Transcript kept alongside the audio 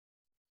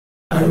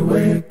I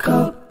wake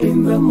up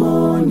in the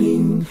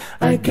morning,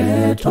 I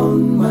get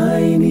on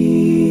my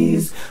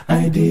knees.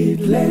 I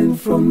did learn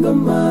from the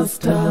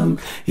Master,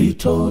 he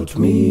taught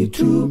me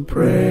to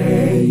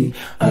pray.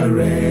 I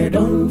read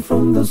on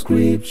from the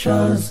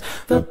scriptures,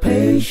 the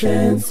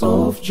patience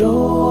of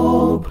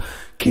Job.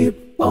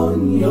 Keep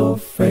on your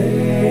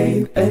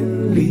faith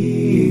and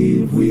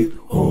live with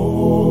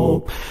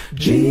hope.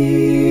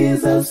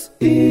 Jesus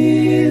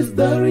is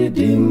the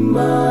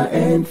Redeemer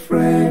and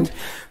friend,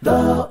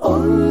 the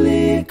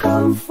only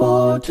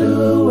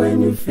comforter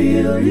when you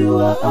feel you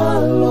are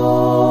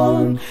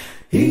alone.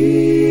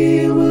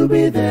 He will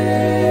be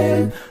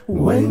there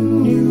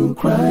when you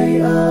cry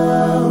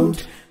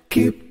out.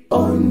 Keep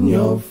on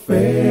your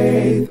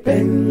faith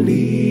and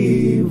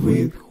live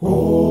with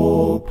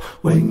hope.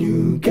 When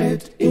you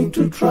get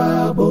into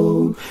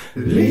trouble,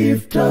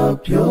 lift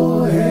up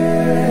your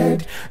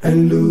head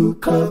and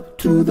look up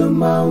to the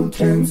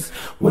mountains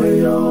where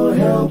your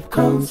help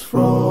comes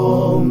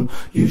from.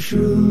 You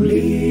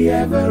surely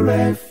have a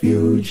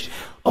refuge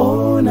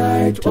all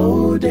night,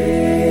 all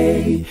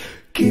day.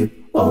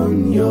 Keep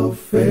on your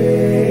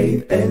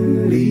faith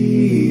and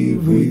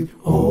live with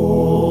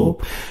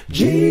hope.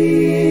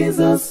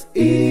 Jesus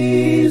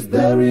is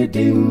the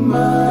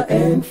Redeemer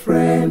and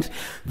friend,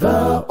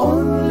 the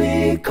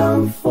only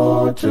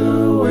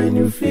comforter when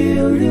you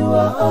feel you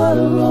are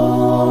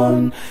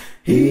alone.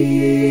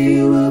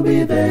 He will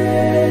be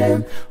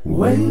there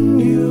when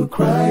you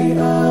cry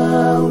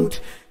out.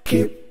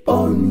 Keep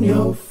on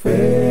your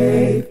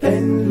faith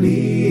and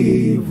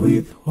live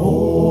with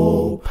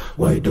hope.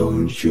 Why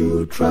don't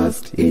you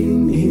trust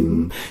in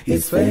him?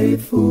 He's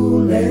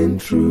faithful and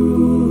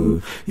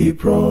true. He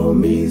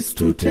promised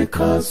to take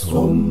us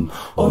home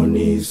on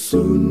his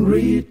soon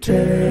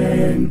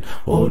return.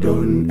 Hold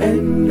on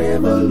and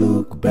never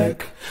look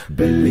back.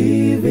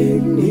 Believe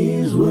in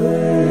his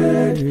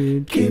word.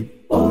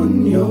 Keep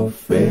on your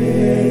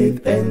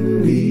faith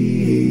and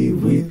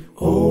live with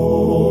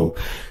hope.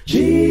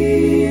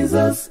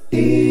 Jesus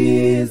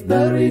is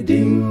the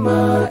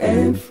Redeemer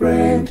and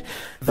friend,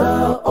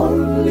 the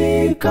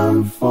only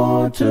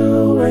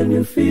comforter when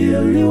you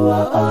feel you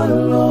are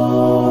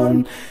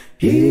alone.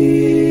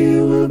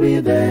 He will be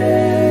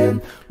there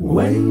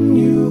when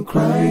you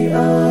cry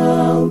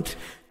out.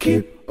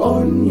 Keep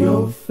on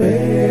your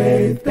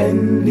faith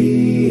and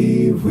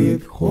live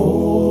with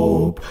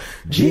hope.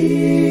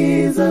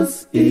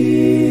 Jesus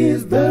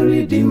is the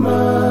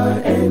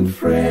Redeemer and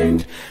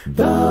friend,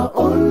 the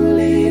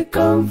only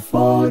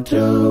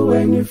comforter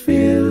when you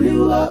feel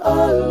you are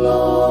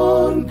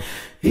alone.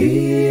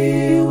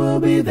 He will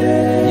be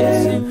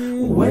there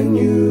when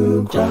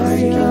you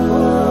cry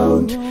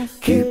out.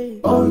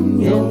 Keep on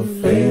your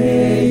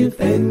faith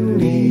and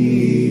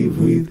live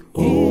with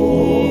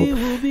hope.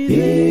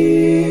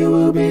 He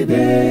will be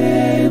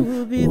there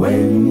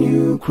when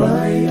you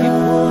cry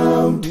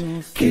out.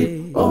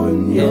 Keep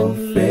on your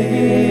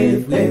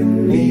faith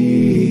and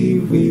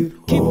live with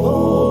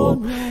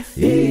hope.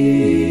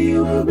 He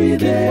will be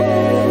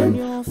there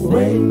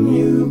when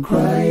you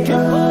cry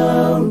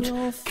out.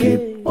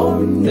 Keep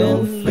on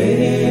your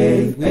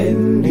faith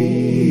and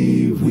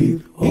live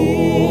with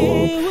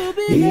hope.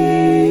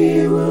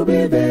 He will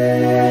be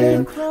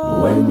there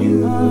when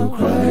you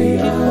cry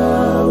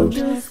out.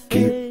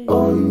 Keep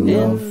on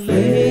your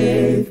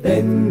faith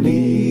and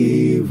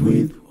live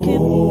with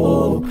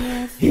hope.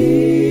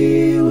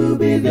 He will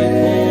be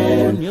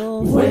there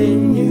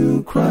when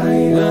you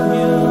cry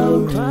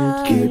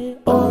out.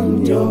 Keep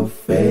on your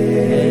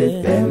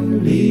faith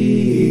and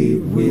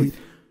live with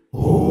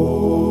hope.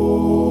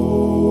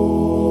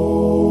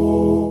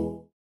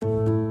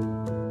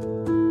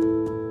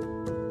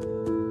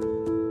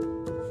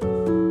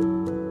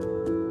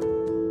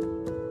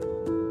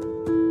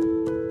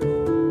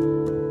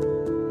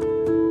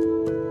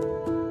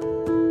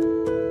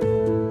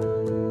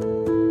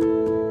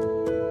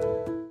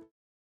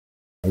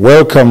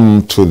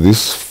 Welcome to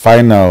this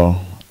final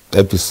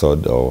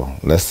episode or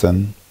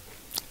lesson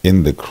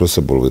in the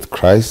Crucible with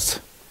Christ.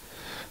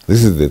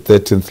 This is the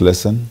 13th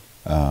lesson.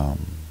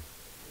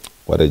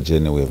 What a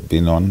journey we have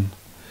been on.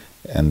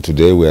 And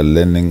today we are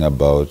learning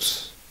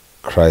about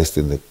Christ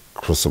in the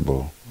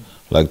Crucible.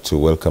 I'd like to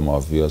welcome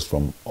our viewers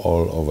from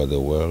all over the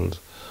world.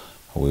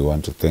 We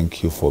want to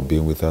thank you for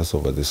being with us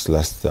over this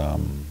last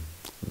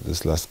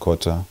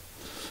quarter.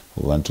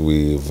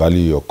 We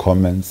value your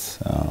comments.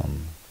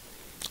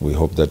 We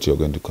hope that you're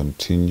going to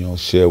continue,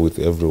 share with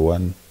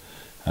everyone.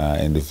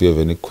 And if you have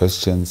any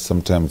questions,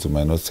 sometimes you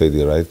might not say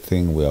the right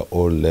thing. We are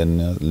all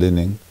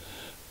learning.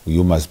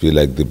 You must be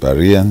like the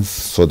Bereans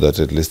so that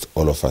at least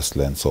all of us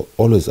learn. So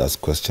always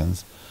ask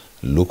questions,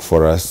 look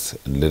for us,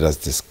 and let us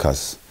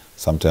discuss.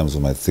 Sometimes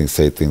we might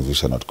say things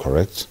which are not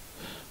correct.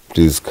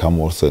 Please come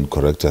also and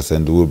correct us,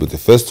 and we will be the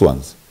first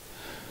ones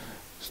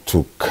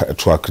to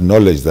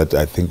acknowledge that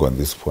I think on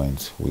this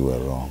point we were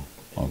wrong.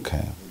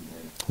 Okay.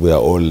 We are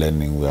all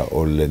learning, we're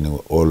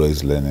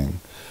always learning.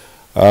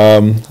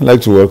 I'd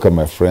like to welcome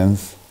my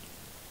friends,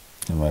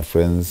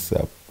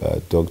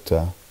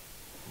 Dr.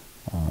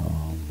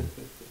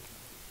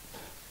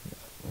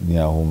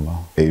 Niahuma.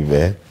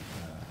 Amen.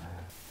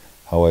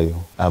 How are you?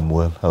 I'm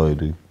well. How are you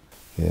doing?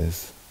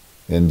 Yes.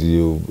 And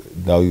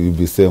now you'll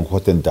be saying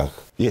Guten Tag.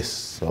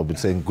 Yes, I'll be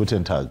saying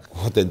Guten Tag.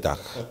 Guten Tag.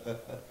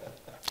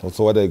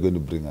 So what are you going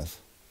to bring us?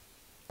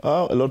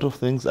 A lot of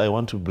things. I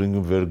want to bring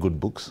you very good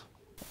books.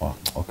 Oh,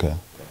 okay.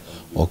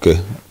 Okay.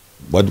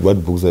 What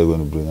books are you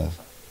going to bring us?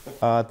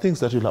 Things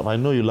that you love. I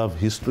know you love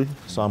history,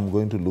 so I'm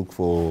going to look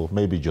for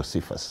maybe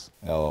Josephus.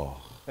 Oh,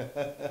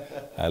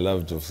 I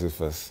love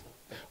Josephus.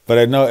 But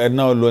I know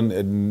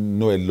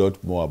know a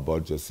lot more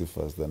about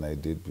Josephus than I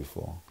did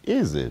before.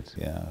 Is it?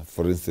 Yeah.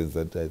 For instance,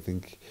 that I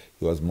think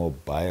he was more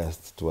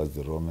biased towards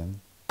the Roman.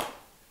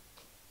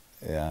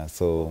 Yeah,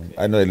 so okay.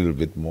 I know a little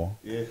bit more.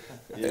 Yeah.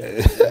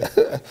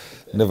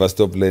 Never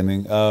stop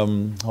learning. How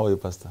are you,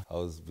 Pastor?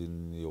 How's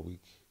been your week?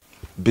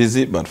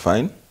 Busy, but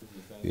fine.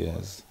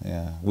 Yes,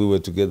 yeah. We were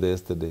together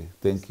yesterday.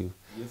 Thank you.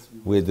 Yes,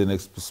 we had a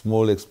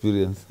small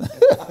experience.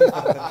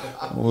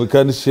 We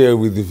can't share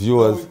with the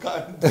viewers. No, we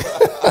can't.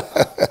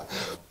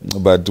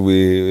 But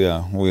we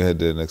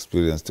had an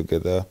experience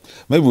together.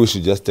 Maybe we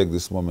should just take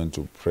this moment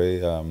to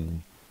pray.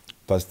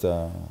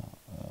 Pastor,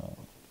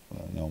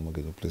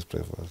 please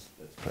pray for us.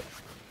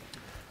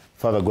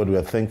 Father God, we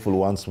are thankful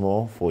once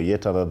more for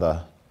yet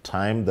another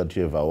time that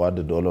you have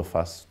awarded all of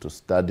us to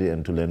study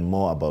and to learn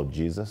more about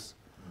Jesus.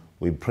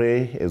 We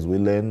pray as we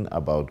learn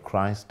about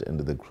Christ and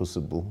the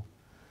crucible,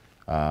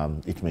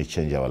 it may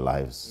change our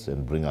lives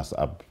and bring us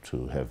up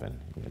to heaven.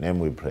 In your name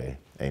we pray.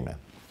 Amen.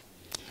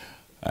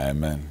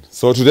 Amen.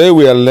 So today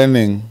we are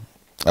learning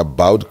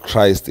about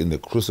Christ in the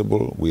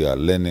crucible. We are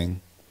learning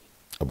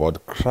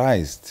about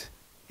Christ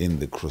in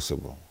the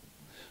crucible.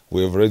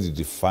 We have already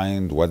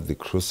defined what the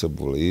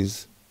crucible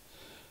is.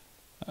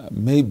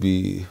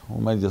 Maybe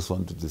we might just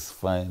want to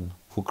define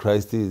who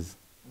Christ is.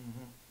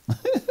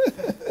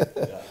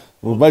 Mm-hmm.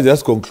 We might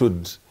just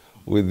conclude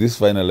with this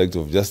final act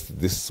of just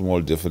this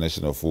small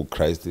definition of who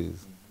Christ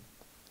is.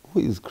 Who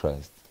is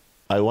Christ?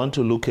 I want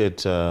to look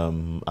at,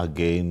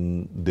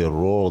 again, the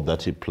role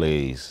that he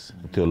plays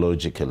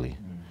theologically.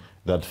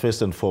 That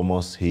first and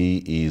foremost,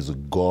 he is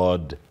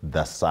God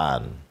the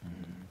Son.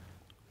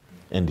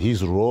 And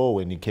his role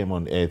when he came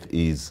on earth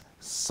is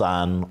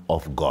Son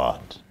of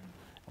God.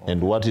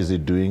 And what is he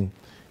doing?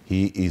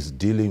 He is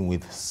dealing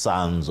with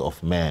sons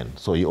of men.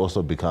 So he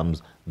also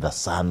becomes the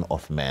Son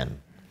of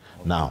Man.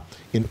 Now,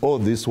 in all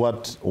this,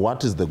 what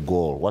is the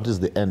goal? What is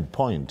the end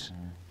point?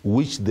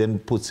 Which then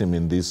puts him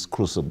in this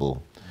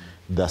crucible.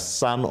 The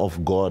Son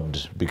of God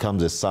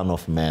becomes a Son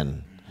of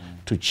Man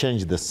to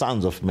change the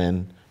sons of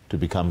men to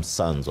become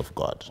sons of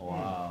God.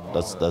 Wow.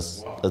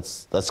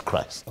 That's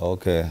Christ.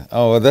 Okay.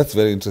 Oh, well, that's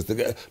very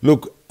interesting.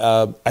 Look,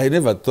 I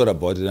never thought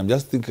about it. I'm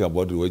just thinking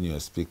about it when you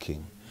are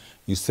speaking.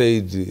 You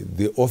said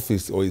the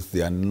office or is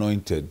the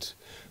anointed,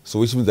 so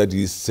which means that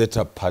he is set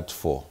apart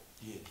for.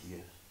 Yeah.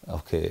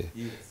 Okay.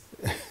 Yes.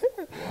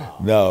 Wow.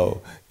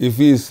 Now, if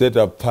he is set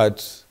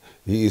apart,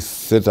 he is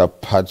set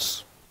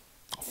apart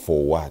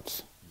for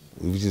what?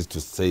 Which is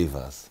to save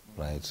us,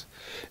 right?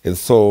 And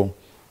so,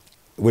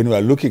 when we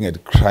are looking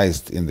at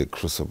Christ in the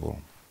crucible,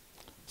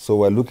 so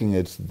we're looking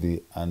at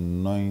the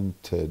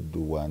anointed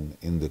one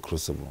in the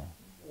crucible.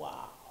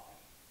 Wow.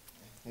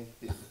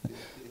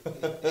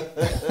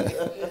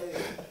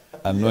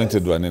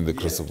 Anointed one in the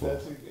crucible.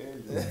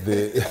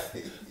 The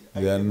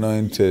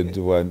anointed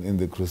one in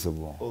the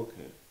crucible. Okay.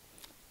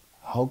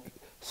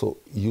 So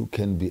you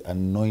can be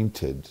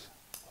anointed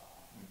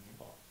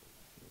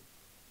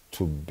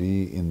to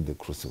be in the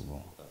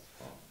crucible.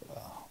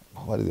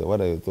 What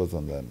are your thoughts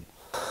on that?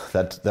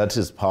 That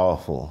is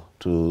powerful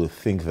to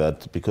think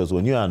that, because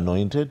when you are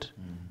anointed,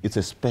 it's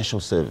a special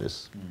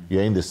service.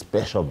 You're in the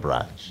special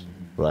branch,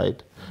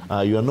 right?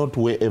 You are not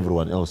where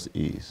everyone else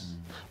is.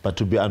 But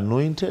to be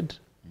anointed,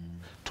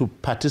 to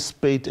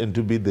participate and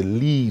to be the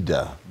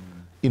leader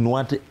in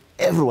what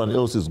everyone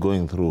else is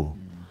going through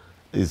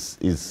is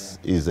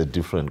a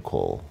different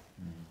call.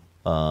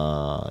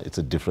 It's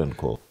a different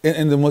call.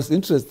 And the most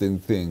interesting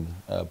thing,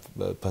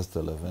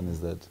 Pastor Lavan,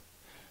 is that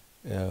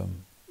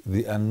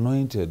the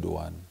anointed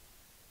one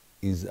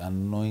is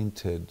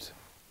anointed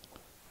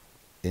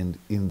and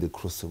in the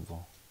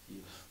crucible. Yes.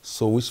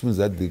 So which means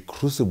that the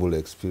crucible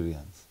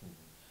experience,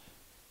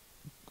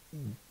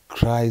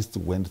 Christ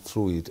went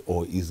through it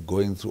or is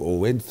going through or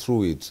went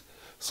through it.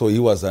 So he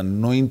was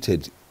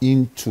anointed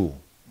into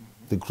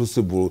the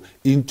crucible,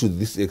 into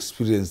this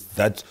experience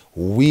that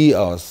we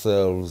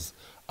ourselves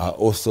are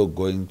also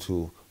going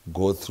to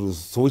go through.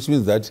 So which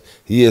means that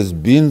he has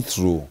been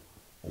through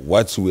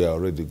what we are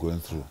already going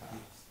through.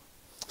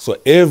 So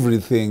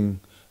everything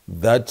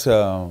that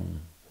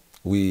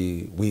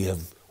we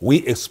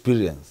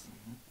experience,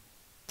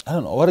 I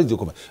don't know, what did you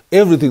comment?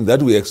 Everything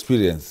that we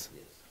experience,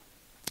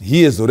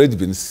 he has already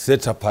been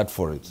set apart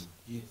for it.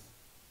 Yes.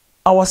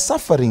 Our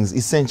sufferings,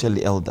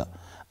 essentially, Elder,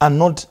 are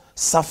not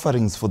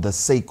sufferings for the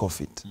sake of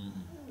it.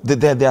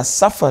 They are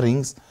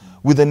sufferings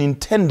with an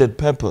intended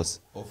purpose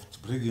of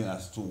bringing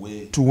us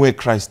to where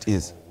Christ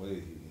is.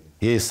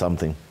 Here's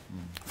something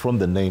from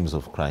the names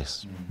of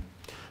Christ.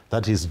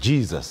 That is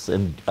Jesus.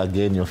 And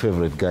again, your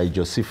favorite guy,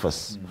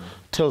 Josephus,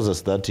 tells us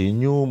that he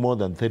knew more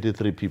than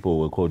 33 people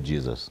were called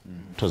Jesus.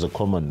 It was a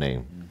common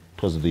name.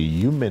 It was the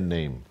human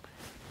name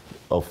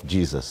of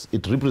Jesus.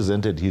 It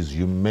represented his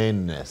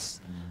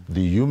humanness,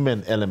 the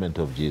human element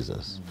of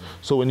Jesus.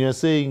 So when you're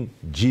saying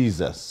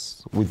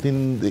Jesus,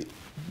 within the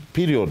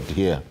period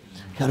here,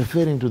 you're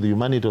referring to the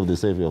humanity of the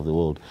Savior of the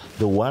world,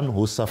 the one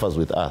who suffers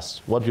with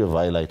us, what you have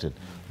highlighted,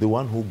 the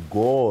one who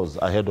goes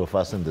ahead of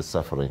us in the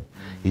suffering.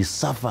 He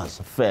suffers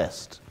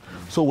first.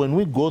 So when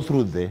we go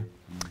through there,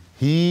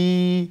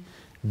 he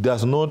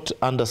does not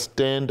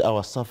understand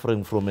our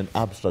suffering from an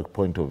abstract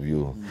point of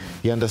view.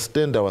 He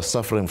understands our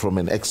suffering from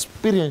an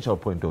experiential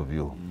point of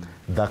view.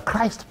 The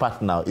Christ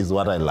part now is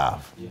what I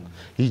love.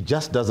 He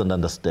just doesn't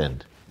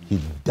understand.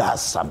 He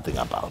does something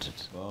about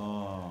it.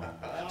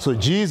 So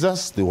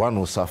Jesus, the one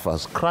who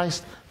suffers.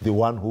 Christ, the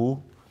one who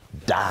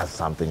does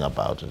something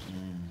about it.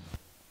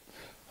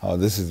 Oh,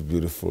 this is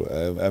beautiful.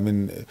 I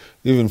mean,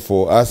 even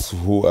for us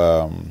who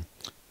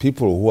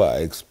people who are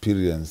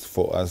experienced,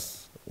 for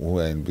us who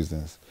are in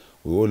business,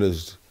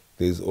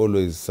 there's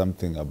always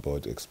something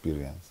about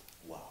experience.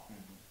 Wow.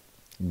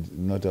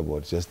 Not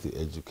about just the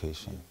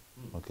education.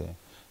 Okay.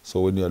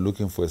 So when you are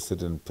looking for a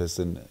certain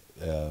person,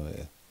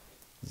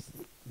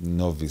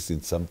 novice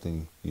in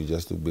something, you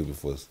just look maybe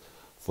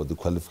for the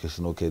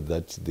qualification, okay,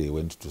 that they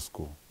went to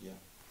school. Yeah.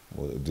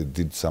 Or they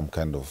did some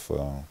kind of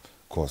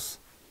course.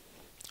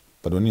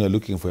 But when you are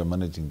looking for a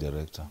managing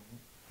director,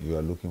 you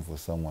are looking for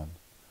someone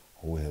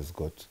who has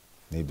got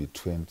maybe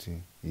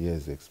 20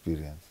 years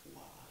experience.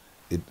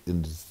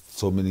 In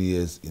so many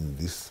years in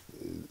this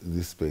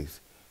space.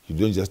 You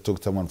don't just talk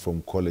to someone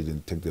from college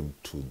and take them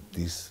to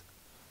this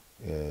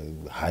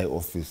high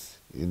office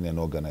in an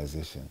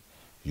organization.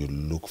 You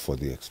look for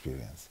the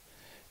experience.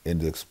 And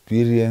the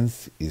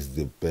experience is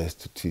the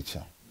best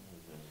teacher.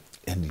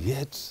 And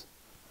yet,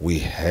 we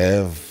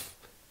have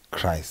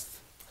Christ.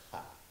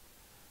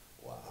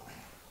 Wow.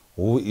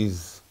 Who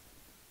is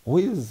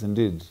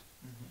indeed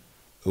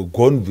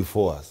gone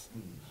before us.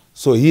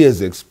 So he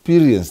has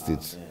experienced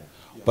it.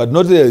 But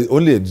not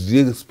only did he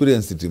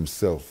experience it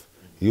himself,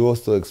 he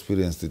also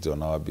experienced it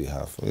on our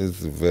behalf. It's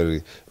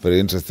very, very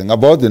interesting.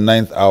 About the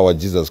 9th hour,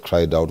 Jesus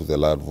cried out with a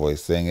loud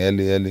voice, saying,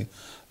 Eli, Eli,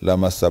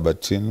 lama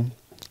sabachthani?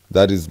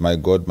 That is, my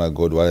God,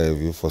 why have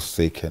you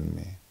forsaken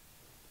me?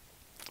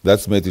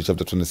 That's Matthew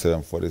chapter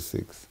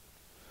 27:46.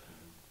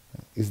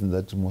 Isn't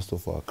that most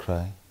of our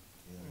cry?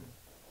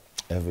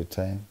 Every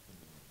time?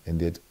 And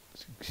yet,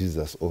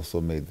 Jesus also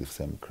made the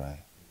same cry.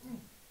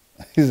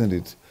 Isn't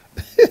it?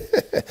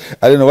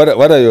 I don't know,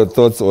 what are your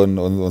thoughts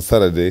on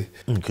Saturday?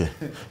 Okay.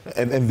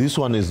 And this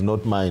one is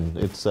not mine.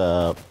 It's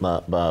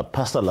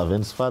Pastor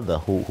Laven's father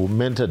who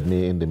mentored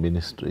me in the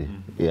ministry.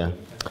 Yeah.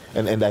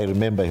 And I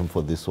remember him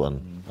for this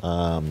one.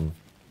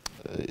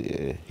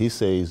 He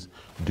says,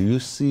 do you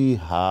see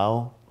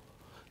how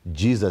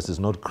Jesus is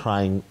not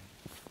crying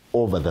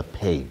over the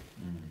pain?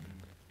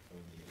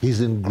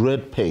 He's in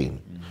great pain,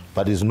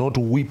 but he's not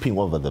weeping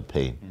over the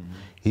pain.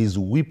 He's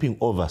weeping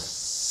over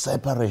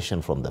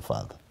separation from the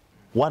Father.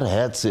 What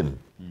hurts him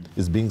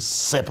is being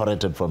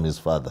separated from his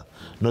Father,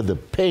 not the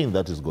pain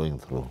that he's going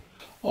through.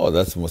 Oh,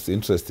 that's most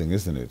interesting,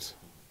 isn't it?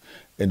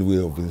 And we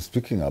have been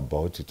speaking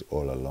about it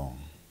all along,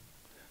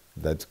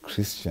 that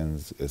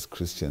as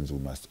Christians, we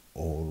must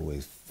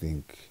always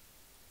think,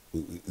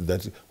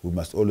 that we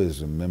must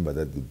always remember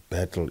that the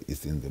battle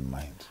is in the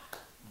mind.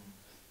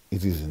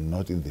 It is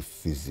not in the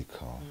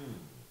physical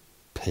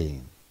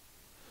pain.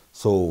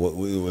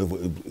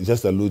 So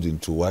just alluding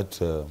to what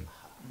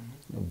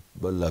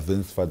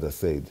Laven's father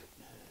said,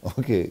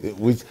 okay,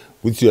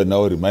 which you are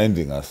now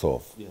reminding us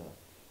of. Yeah.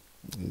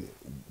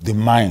 The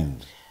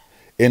mind.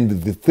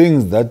 And the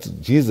things that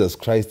Jesus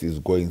Christ is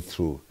going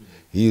through,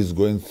 he is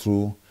going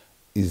through,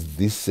 is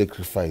this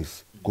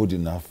sacrifice good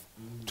enough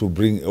to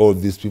bring all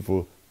these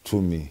people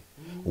to me?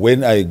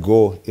 When I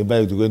go, am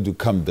I going to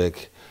come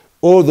back?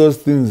 All those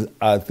things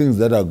are things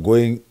that are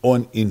going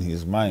on in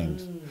his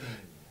mind.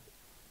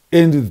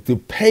 And the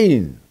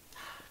pain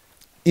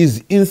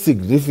is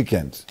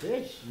insignificant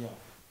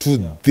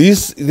to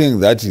this thing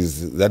that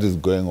is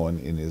going on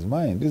in his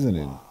mind, isn't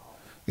it? Wow.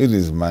 It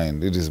is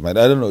mind. It is mind.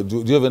 I don't know.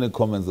 Do you have any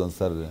comments on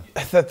Saturday?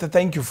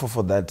 Thank you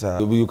for that.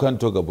 You can't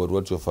talk about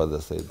what your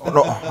father said.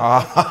 No.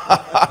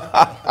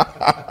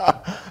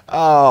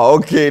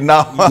 Okay.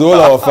 Now it's all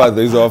our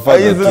father. He's our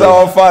father. He's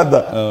our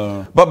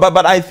father.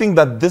 But I think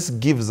that this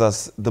gives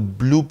us the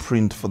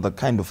blueprint for the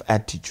kind of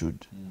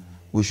attitude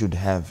we should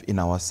have in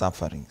our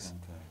sufferings.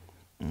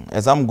 Okay.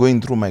 As I'm going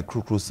through my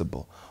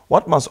crucible,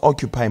 what must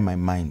occupy my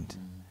mind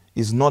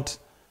is not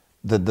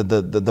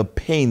the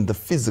pain, the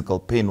physical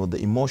pain or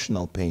the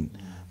emotional pain,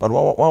 but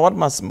what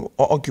must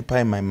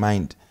occupy my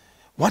mind?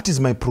 What is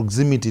my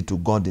proximity to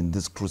God in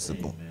this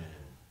crucible?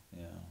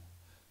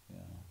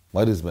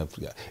 What is my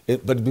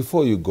But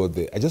before you go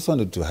there, I just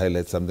wanted to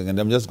highlight something, and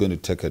I'm just going to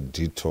take a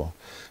detour,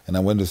 and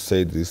I'm going to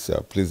say this.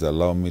 Please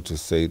allow me to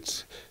say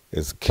it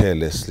as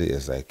carelessly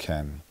as I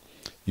can.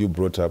 You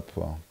brought up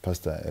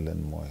Pastor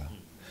Ellen Moyer,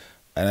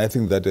 and I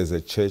think that as a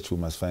church we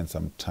must find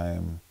some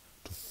time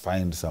to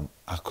find some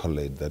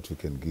accolade that we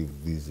can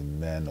give these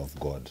men of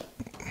God.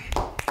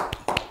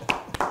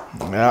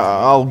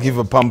 I'll give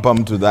a pum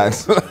to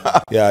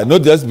that. Yeah,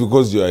 not just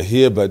because you are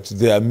here, but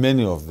there are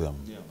many of them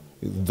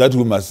that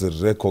we must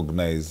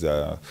recognize.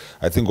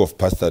 I think of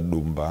Pastor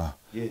Dumba.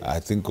 I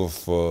think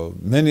of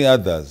many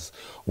others.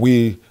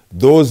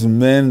 Those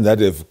men that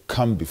have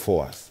come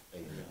before us,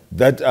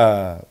 that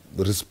are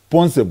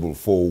responsible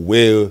for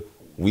where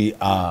we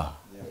are,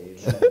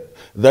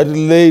 that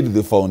laid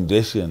the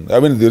foundation. I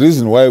mean, the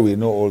reason why we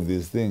know all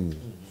these things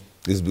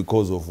is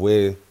because of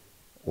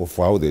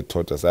how they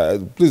taught us.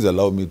 Please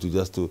allow me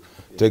to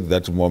take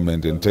that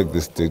moment and take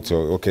this stage.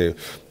 Okay,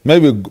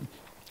 maybe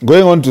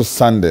going on to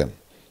Sunday.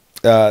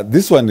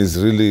 This one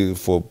is really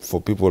for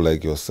people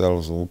like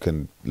yourselves who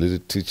can really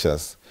teach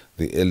us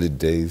the early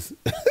days.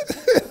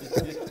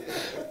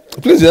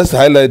 Please just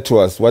highlight to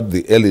us what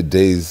the early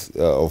days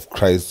of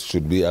Christ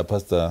should be.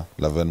 Pastor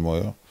Laven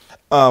Moyo.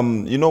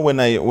 When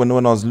I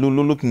was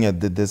looking at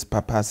this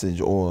passage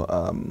or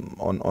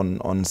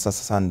on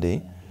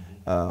Sunday,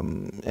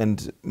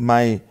 and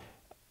I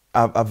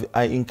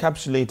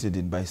encapsulated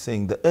it by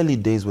saying the early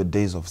days were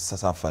days of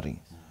suffering.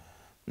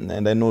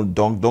 And I know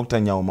Dr.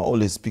 Nyauma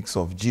always speaks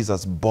of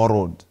Jesus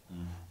borrowed.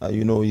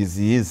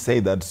 He has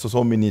said that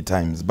so many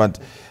times. But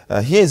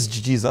here's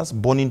Jesus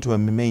born into a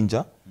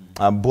manger,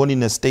 born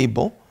in a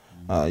stable,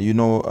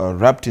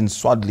 wrapped in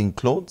swaddling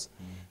clothes.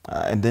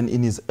 And then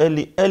in his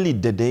early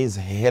days,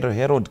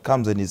 Herod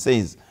comes and he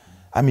says,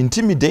 I'm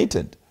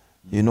intimidated,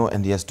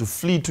 and he has to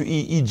flee to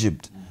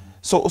Egypt.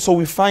 So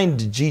we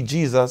find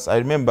Jesus. I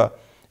remember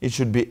it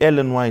should be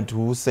Ellen White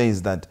who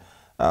says that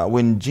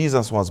when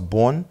Jesus was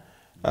born,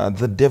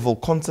 the devil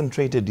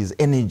concentrated his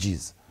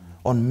energies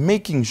on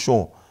making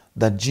sure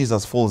that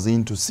Jesus falls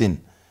into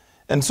sin.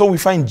 And so we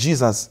find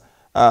Jesus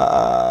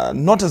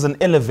not as an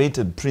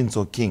elevated prince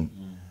or king,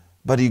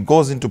 but he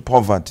goes into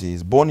poverty.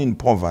 He's born in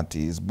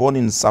poverty. He's born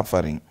in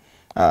suffering,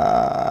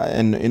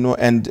 and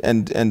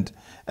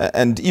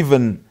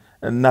even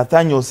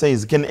Nathaniel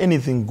says, "Can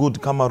anything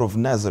good come out of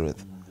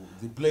Nazareth?"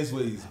 The place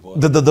where he's born.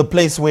 The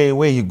place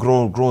where he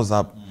grows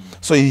up.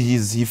 So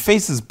he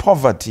faces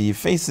poverty, he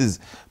faces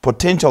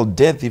potential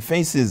death, he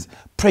faces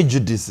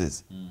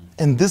prejudices.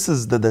 And this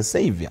is the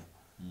savior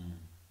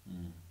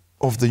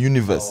of the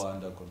universe. Power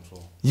under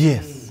control.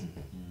 Yes,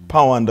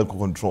 power under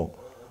control.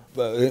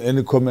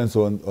 Any comments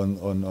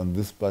on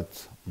this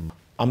part?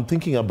 I'm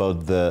thinking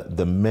about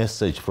the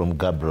message from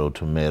Gabriel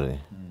to Mary.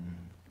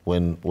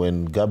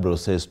 When Gabriel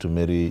says to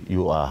Mary,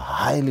 you are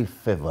highly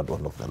favored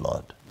one of the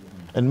Lord.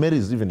 And Mary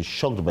is even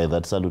shocked by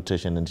that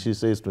salutation, and she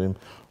says to him,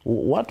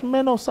 what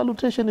manner of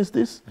salutation is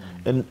this?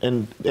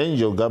 And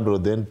angel Gabriel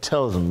then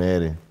tells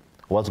Mary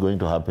what's going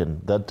to happen,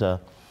 that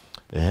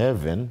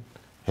heaven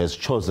has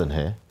chosen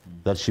her,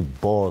 that she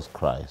bores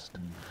Christ.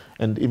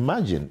 And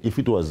imagine if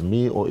it was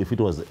me or if it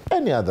was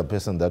any other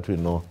person that we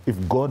know, if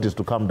God is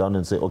to come down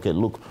and say, okay,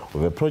 look,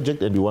 we have a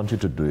project and we want you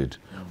to do it.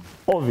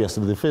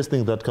 Obviously, the first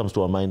thing that comes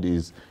to our mind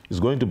is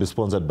going to be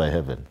sponsored by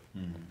heaven.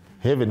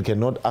 Heaven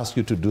cannot ask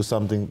you to do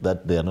something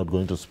that they are not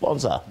going to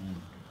sponsor.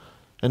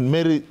 And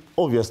Mary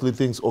obviously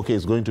thinks, okay,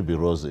 it's going to be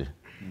rosy.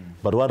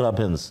 But what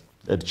happens?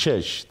 At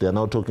church, they are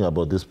now talking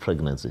about this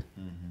pregnancy.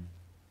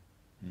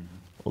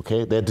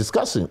 Okay, they're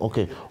discussing,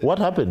 okay, what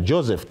happened?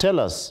 Joseph, tell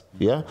us.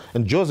 Yeah,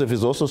 and Joseph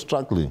is also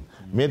struggling.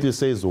 Matthew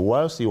says,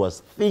 whilst he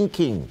was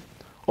thinking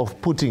of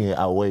putting her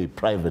away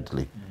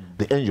privately,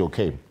 the angel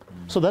came.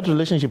 So that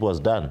relationship was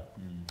done.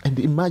 And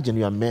imagine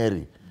you are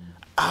Mary,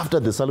 after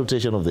the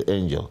salutation of the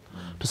angel,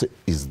 to say,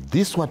 is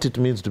this what it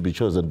means to be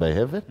chosen by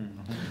heaven?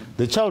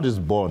 The child is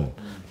born.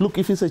 Look,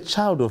 if it's a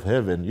child of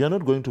heaven, you're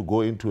not going to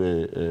go into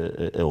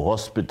a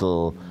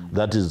hospital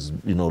that is,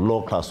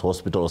 low-class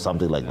hospital or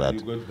something like that.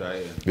 You go to the high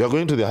end. You're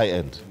going to the high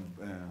end.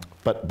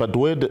 But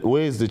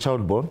where is the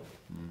child born?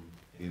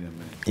 In a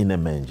manger. In a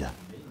manger.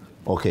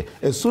 Okay.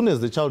 As soon as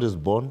the child is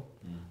born,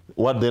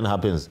 what then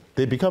happens?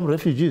 They become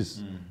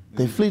refugees.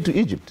 They flee to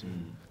Egypt.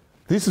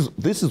 This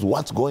is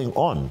what's going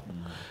on.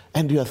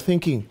 And you are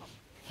thinking,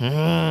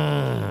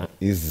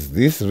 is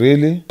this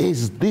really?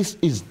 Is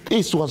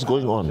this what's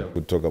going on?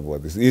 We'll talk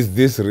about this. Is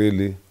this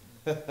really?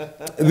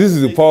 This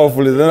is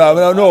powerful.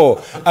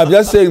 No, I'm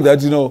just saying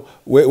that,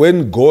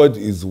 when God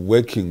is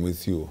working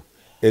with you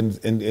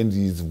and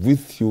He's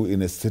with you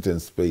in a certain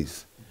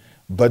space,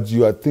 but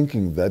you are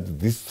thinking that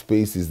this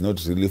space is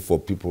not really for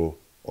people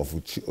of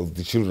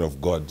the children of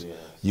God. Yes.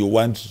 You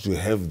want to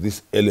have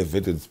this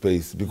elevated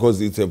space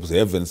because it's a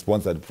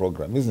heaven-sponsored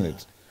program, isn't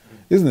it?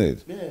 Isn't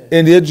it? Yeah.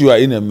 And yet you are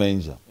in a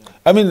manger.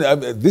 I mean,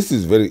 this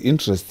is very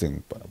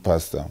interesting,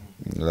 Pastor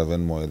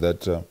Lavenmoy,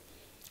 that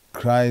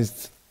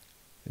Christ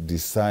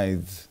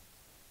decides,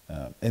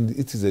 and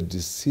it is a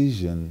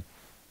decision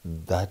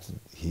that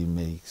he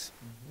makes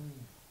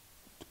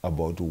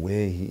about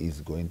where he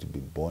is going to be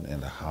born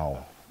and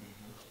how.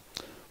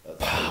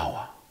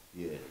 Power.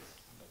 Yes.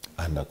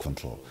 Under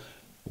control.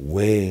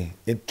 Where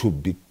it to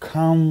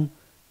become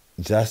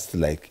just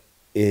like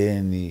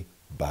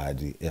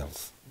anybody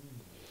else.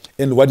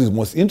 And what is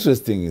most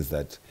interesting is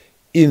that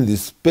in the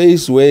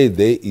space where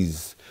there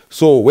is,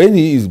 so when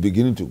he is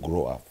beginning to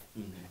grow up,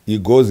 he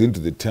goes into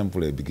the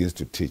temple and begins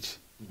to teach.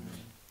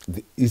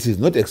 it is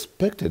not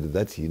expected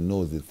that he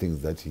knows the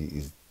things that he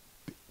is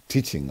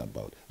teaching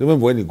about.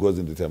 Remember when he goes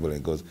into the temple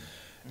and goes,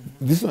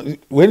 this one,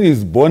 when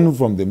he's born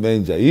from the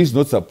manger, he's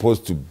not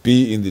supposed to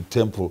be in the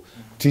temple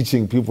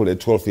teaching people at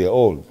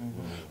 12-year-old,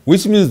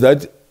 which means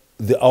that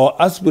our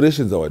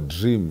aspirations, our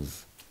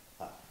dreams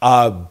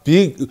are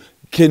big,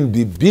 can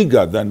be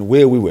bigger than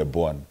where we were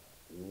born.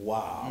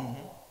 Wow.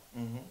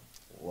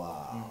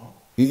 Wow.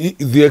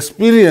 The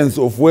experience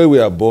of where we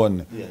are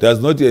born does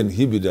not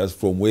inhibit us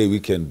from where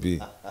we can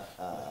be.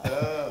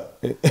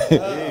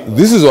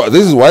 This is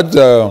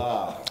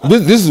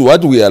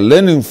what we are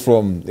learning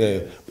from.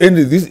 And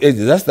this age,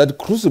 just that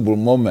crucible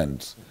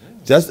moment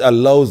just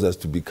allows us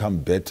to become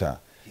better,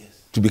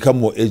 to become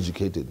more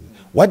educated.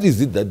 What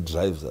is it that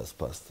drives us,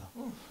 Pastor?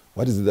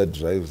 What is it that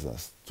drives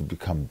us to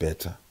become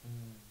better?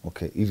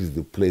 Okay, it is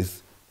the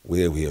place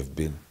where we have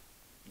been.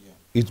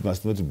 It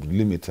must not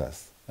limit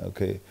us.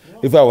 Okay,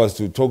 if I was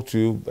to talk to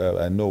you,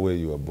 I know where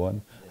you were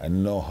born. I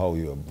know how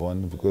you were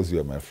born because you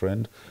are my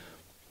friend.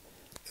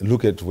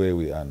 Look at where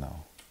we are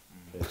now.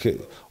 Okay,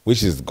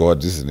 which is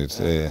God, isn't it?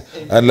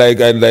 And like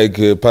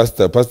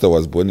Pastor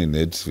was born in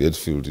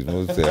Hatfield, you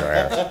know.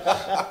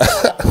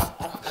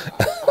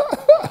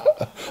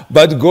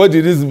 But God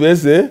in His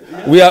mercy,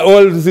 we are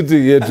all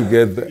sitting here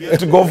together.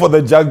 To go for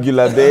the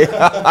jugular there.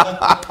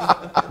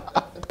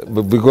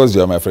 But because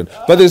you are my friend.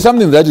 But there's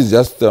something that is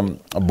just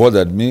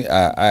bothered me.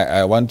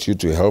 I want you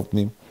to help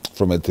me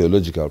from a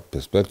theological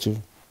perspective.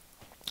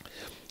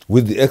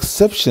 With the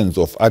exceptions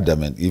of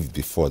Adam and Eve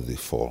before the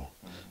fall,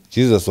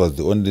 Jesus was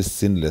the only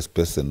sinless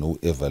person who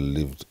ever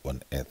lived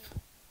on earth.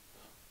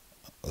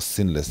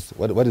 Sinless.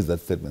 What is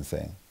that statement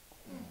saying?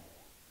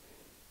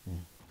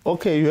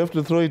 Okay, you have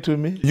to throw it to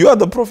me. You are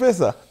the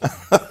professor.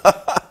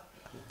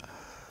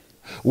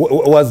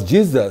 Was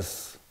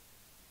Jesus,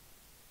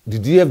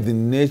 did he have the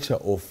nature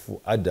of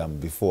Adam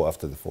before or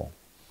after the fall?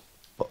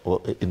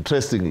 Well,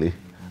 interestingly,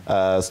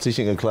 I was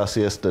teaching a class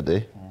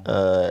yesterday,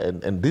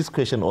 and this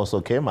question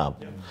also came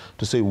up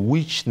to say,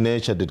 which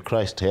nature did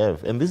Christ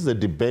have? And this is a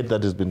debate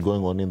that has been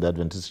going on in the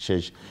Adventist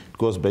Church. It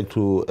goes back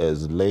to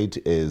as late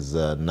as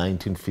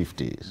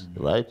 1950s,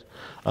 right?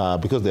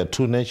 Because there are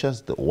two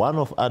natures, the one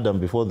of Adam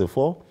before the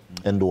fall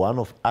and the one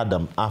of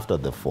Adam after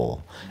the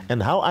fall.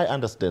 And how I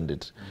understand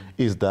it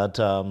is that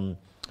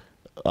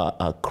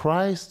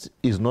Christ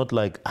is not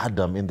like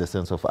Adam in the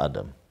sense of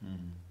Adam.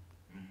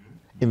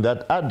 In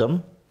that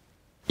Adam,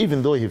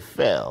 even though he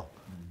fell,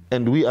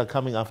 and we are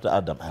coming after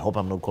Adam, I hope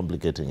I'm not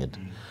complicating it,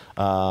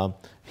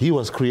 he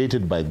was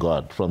created by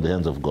God, from the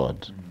hands of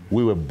God.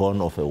 We were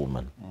born of a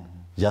woman,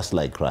 just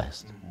like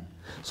Christ.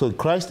 So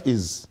Christ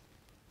is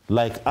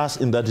like us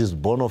in that he's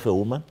born of a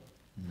woman,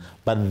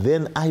 but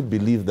then I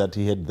believe that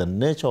he had the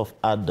nature of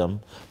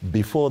Adam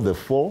before the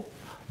fall,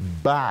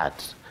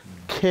 but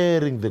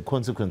carrying the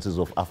consequences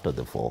of after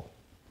the fall.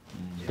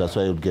 That's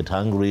why he would get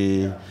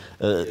hungry,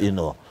 you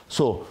know.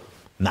 So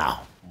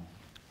now,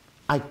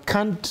 I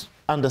can't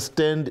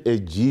understand a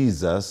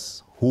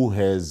Jesus who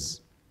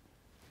has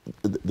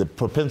the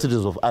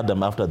propensities of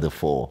Adam after the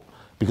fall,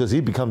 because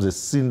he becomes a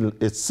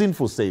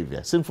sinful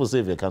savior. Sinful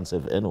savior can't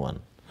save anyone.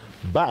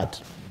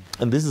 But,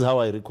 and this is how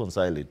I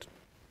reconcile it,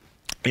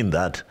 in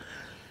that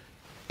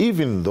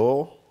even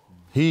though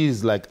he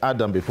is like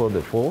Adam before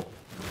the fall,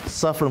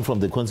 suffering from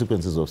the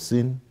consequences of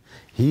sin,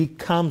 he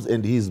comes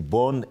and he is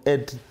born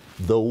at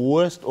the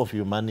worst of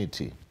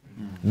humanity.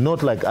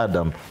 Not like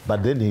Adam,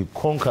 but then he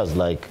conquers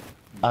like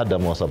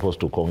Adam was supposed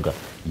to conquer,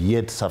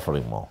 yet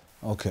suffering more.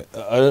 Okay.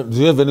 Do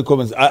you have any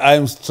comments? I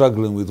am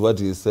struggling with what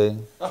he is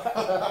saying.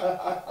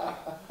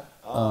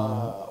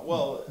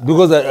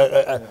 Because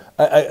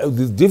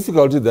the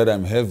difficulty that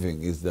I'm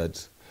having is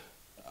that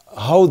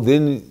how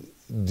then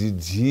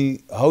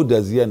how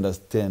does he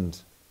understand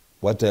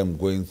what I'm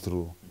going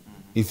through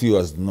if he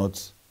was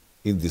not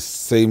in the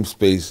same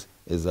space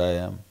as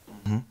I am?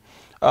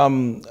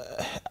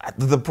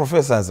 The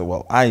professor as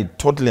well. I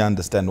totally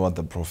understand what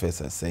the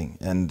professor is saying,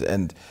 and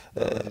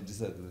You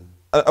disagree?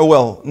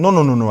 well,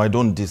 no, I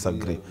don't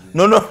disagree.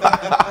 No, no,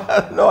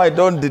 I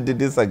don't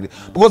disagree,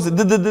 because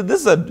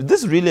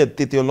this is really a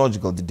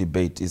theological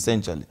debate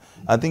essentially.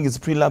 I think it's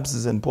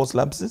prelapses and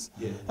postlapses.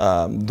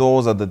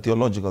 Those are the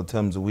theological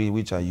terms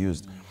which are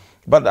used.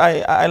 But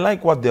I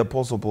like what the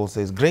Apostle Paul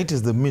says. Great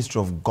is the mystery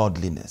of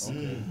godliness.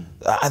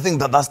 I think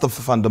that's the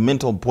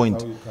fundamental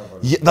point.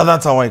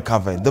 That's how I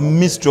cover it. The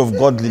mystery of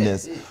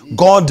godliness.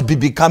 God be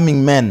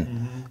becoming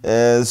man,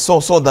 so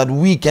that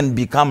we can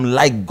become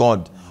like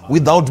God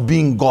without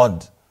being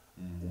God.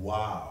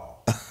 Wow.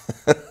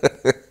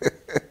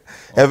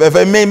 If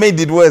I made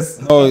it worse.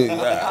 No,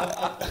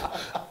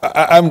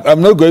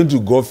 I'm not going to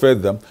go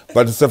further,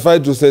 but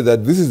suffice to say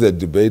that this is a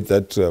debate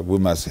that we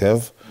must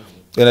have.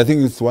 And I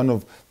think it's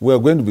we are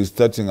going to be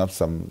starting up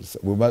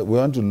we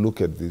want to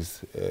look at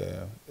this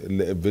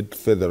a bit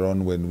further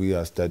on when we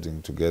are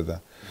studying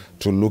together,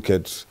 to look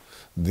at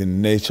the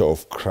nature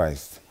of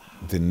Christ.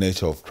 The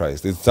nature of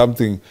Christ. It's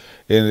something,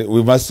 and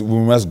we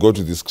must go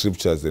to the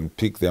scriptures and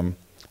pick them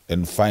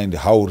and find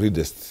how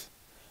readest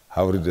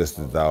How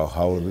readest thou?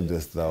 How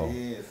readest thou?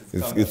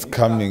 It's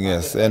coming,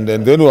 yes. And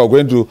then we are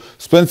going to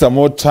spend some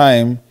more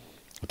time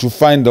to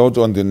find out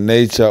on the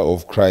nature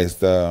of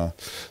Christ.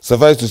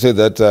 Suffice to say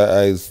that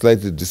I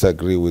slightly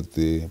disagree with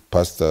the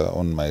pastor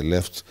on my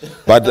left.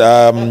 But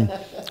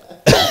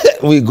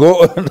we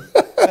go on.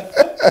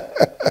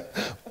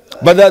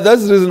 But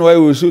that's the reason why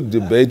we should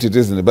debate it,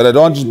 isn't it? But I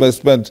don't want to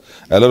spend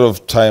a lot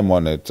of time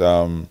on it.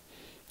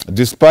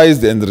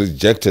 Despised and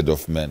rejected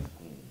of men.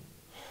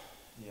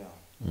 Yeah.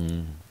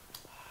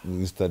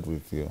 We start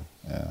with you.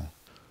 Yeah.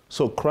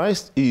 So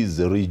Christ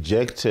is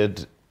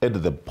rejected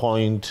at the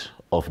point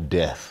of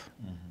death,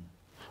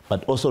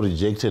 but also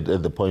rejected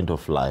at the point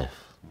of life,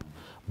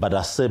 but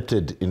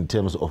accepted in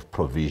terms of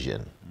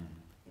provision.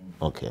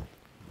 Okay.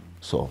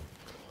 So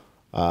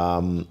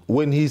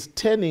when he's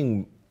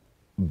turning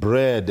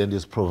bread and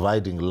is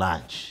providing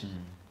lunch,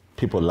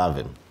 people love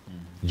him.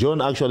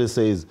 John actually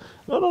says,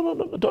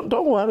 no,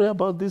 don't worry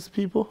about these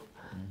people.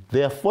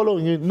 They are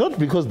following you not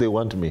because they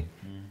want me,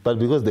 but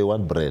because they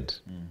want bread.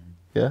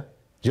 Yeah?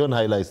 John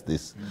highlights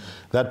this,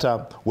 that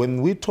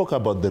when we talk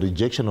about the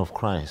rejection of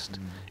Christ,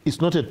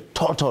 it's not a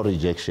total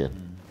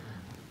rejection.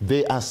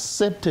 They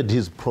accepted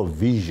his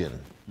provision,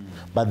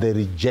 but they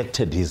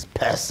rejected his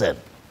person,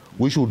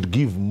 which would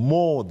give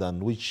more than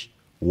which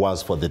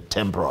was for the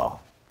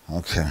temporal.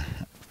 Okay.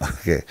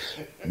 Okay.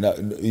 Now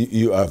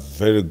you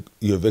have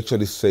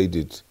actually said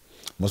it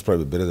most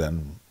probably better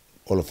than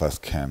all of us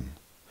can,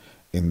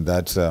 in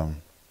that I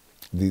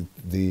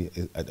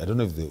don't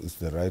know if it's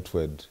the right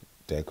word,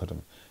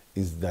 dichotomy,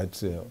 is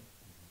that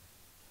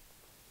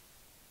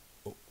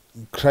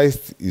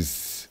Christ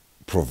is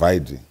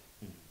providing.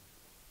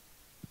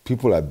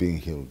 People are being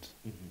healed.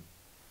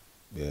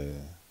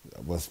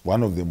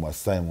 One of them was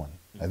Simon.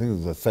 I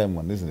think it was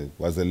Simon, isn't it?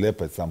 Was a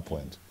leper at some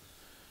point.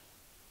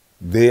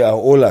 They are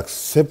all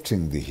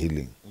accepting the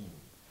healing,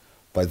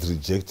 but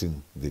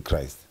rejecting the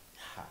Christ.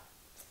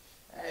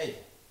 Hey,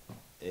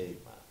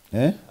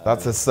 man.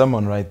 That's a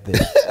sermon right there.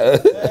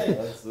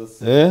 That's a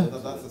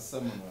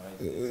sermon right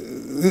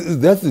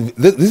there.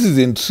 This is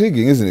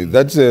intriguing, isn't it?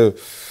 That,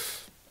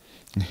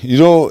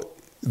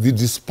 the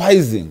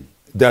despising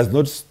does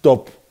not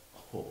stop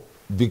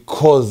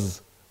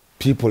because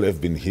people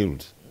have been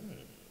healed.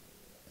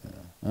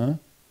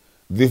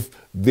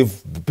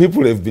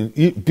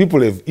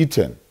 People have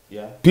eaten.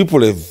 Yeah.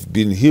 People have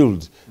been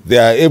healed. They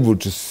are able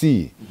to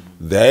see.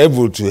 They are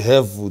able to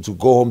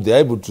go home. They are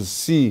able to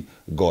see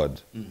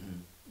God.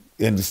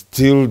 And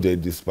still they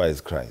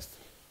despise Christ.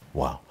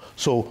 Wow.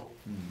 So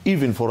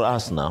even for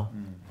us now,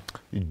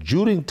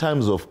 during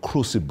times of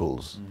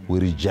crucibles, we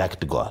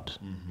reject God.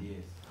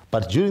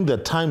 But during the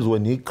times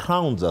when he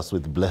crowns us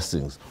with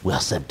blessings, we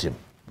accept him.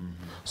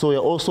 So we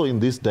are also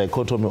in this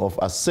dichotomy of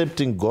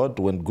accepting God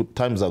when good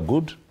times are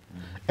good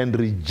and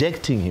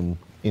rejecting him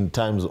in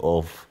times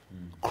of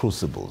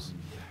crucibles.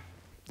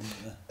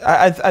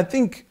 I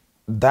think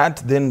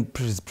that then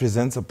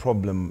presents a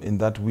problem in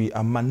that we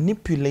are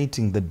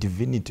manipulating the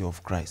divinity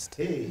of Christ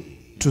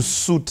to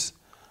suit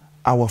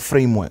our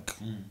framework.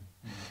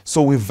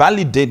 So we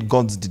validate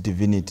God's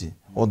divinity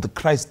or the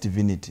Christ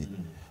divinity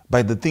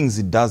by the things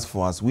he does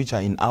for us which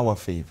are in our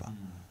favor.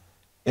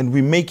 And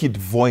we make it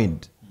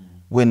void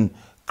when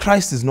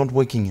Christ is not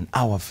working in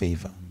our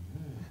favor.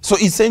 So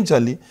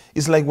essentially,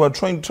 it's like we're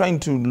trying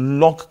to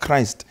lock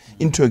Christ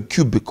into a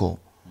cubicle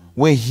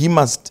where he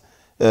must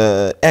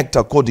act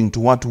according to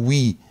what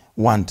we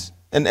want.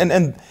 And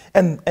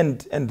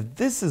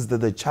this is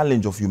the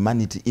challenge of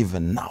humanity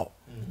even now.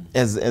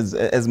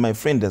 As my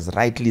friend has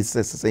rightly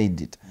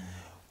said it.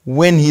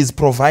 When he's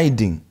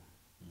providing,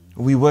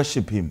 we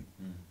worship him.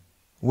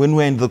 When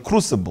we're in the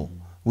crucible,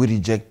 we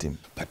reject him.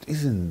 But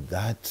isn't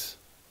that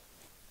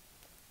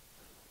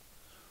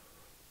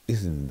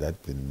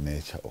the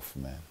nature of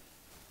man?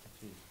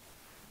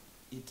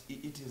 It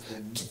is the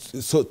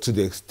nature. So to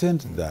the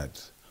extent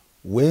that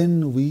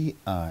when we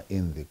are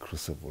in the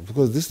crucible,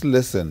 because this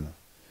lesson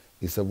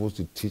is supposed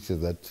to teach us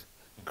that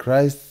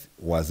Christ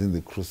was in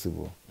the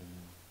crucible,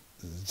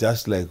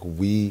 just like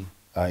we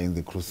are in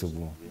the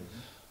crucible.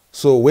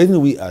 So when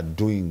we are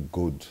doing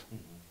good,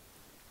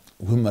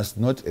 we must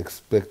not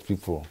expect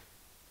people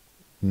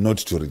not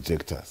to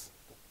reject us.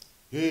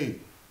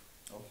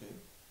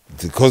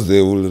 Because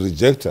they will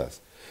reject us.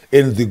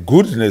 And the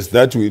goodness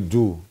that we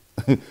do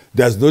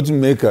does not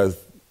make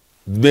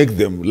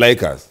them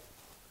like us.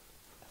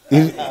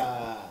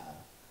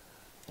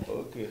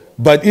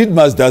 But it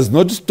does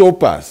not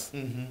stop us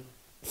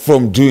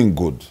from doing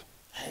good.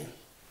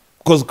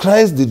 Because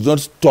Christ did not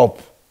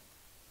stop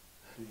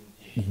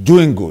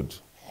doing good.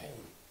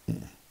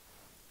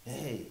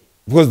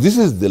 Because this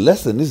is the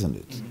lesson, isn't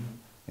it?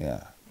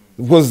 Yeah.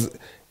 Because,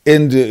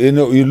 and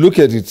you look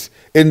at it,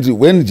 and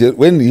when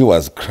he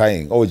was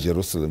crying, "Oh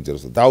Jerusalem,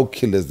 Jerusalem, thou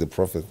killest the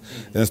prophets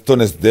and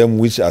stonest them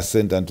which are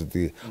sent unto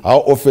thee, how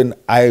often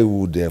I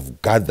would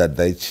have gathered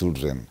thy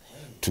children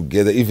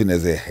together, even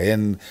as a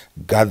hen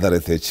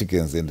gathereth her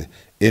chickens, and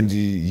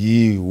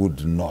ye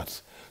would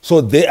not." So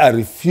they are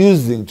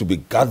refusing to be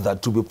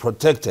gathered, to be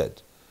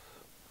protected.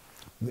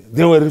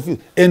 They were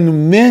refusing.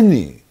 And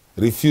many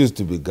refuse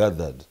to be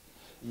gathered.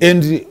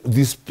 And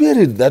the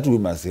spirit that we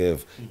must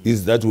have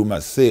is that we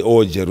must say,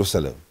 oh,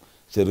 Jerusalem,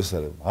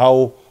 Jerusalem,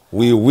 how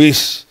we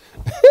wish.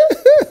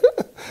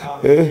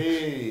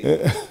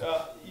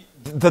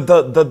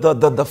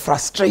 The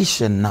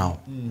frustration now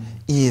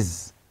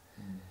is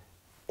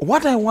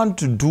what I want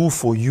to do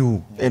for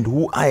you and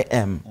who I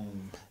am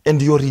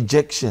and your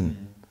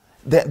rejection.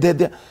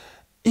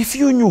 If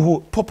you knew who,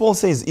 Paul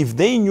says, if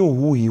they knew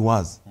who he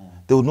was,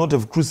 they would not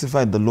have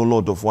crucified the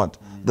Lord of what?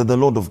 The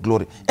Lord of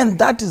glory. And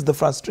that is the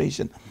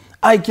frustration.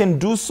 I can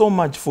do so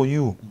much for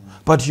you,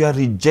 but you are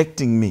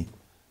rejecting me.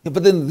 Yeah,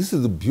 but then this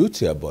is the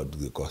beauty about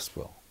the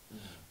gospel.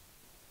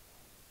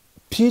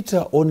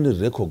 Peter only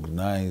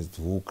recognized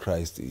who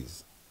Christ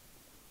is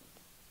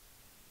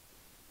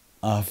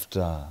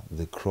after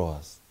the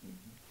cross.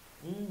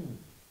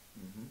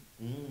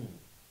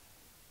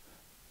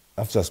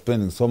 After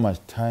spending so much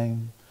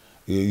time,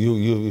 you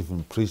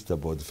even preached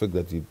about the fact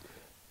that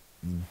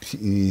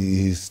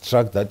he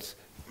struck that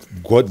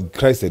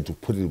Christ had to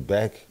put it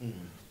back.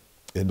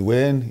 And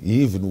when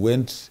he even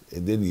went,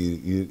 and then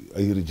he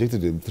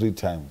rejected him 3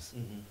 times.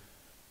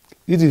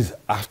 It is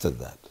after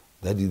that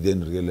he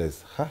then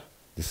realized,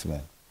 this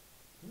man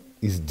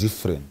is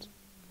different.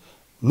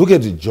 Look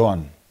at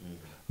John.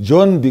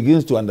 John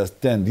begins to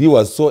understand. He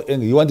was so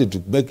angry. He wanted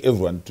to make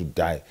everyone to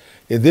die.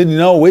 And then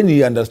now when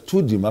he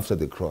understood him after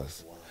the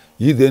cross,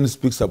 he then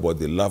speaks about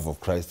the love of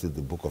Christ in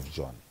the book of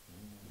John.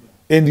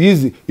 And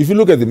if you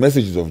look at the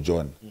messages of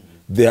John,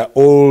 they are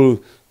all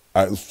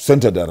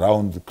centered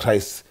around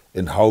Christ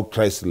and how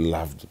Christ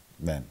loved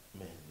men.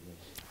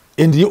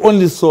 And he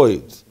only saw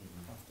it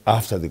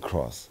after the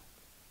cross.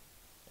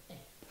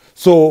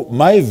 So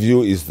my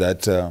view is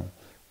that,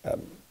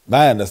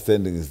 my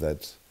understanding is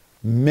that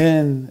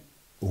men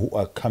who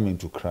are coming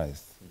to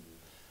Christ,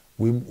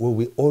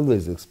 we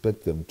always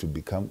expect them to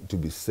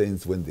be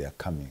saints when they are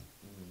coming.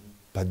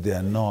 But they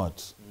are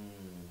not.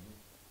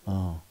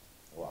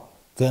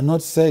 They are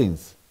not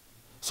saints.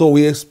 So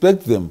we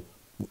expect them,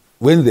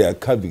 when they are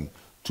coming,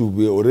 to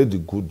be already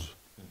good,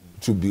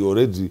 to be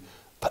already...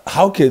 But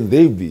how can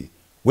they be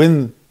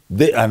when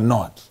they are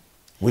not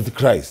with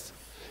Christ?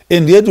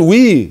 And yet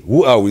we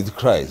who are with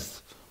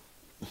Christ...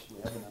 We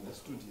haven't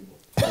understood him.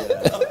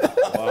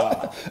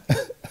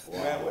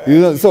 You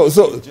know,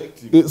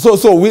 so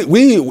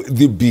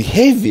the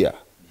behavior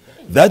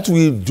that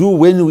we do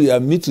when we are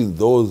meeting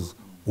those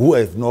who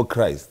have no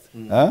Christ,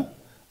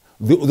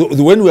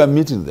 when we are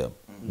meeting them,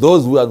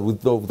 those who are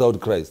without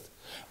Christ,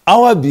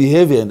 our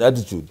behavior and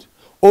attitude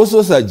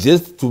also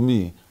suggests to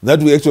me that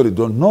we actually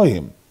don't know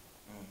him.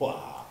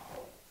 Wow.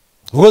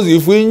 Because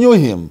if we knew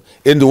him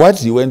and what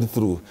he went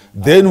through,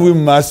 then we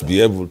must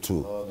be able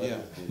to.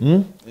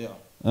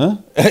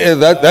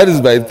 That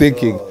is my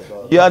thinking.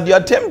 You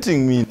are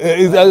tempting me.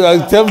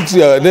 I tempt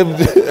you.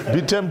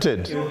 Be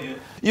tempted.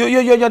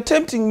 You're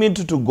tempting me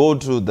to go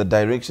to the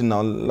direction.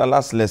 Now,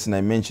 last lesson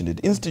I mentioned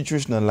it.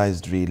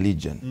 Institutionalized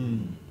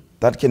religion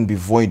that can be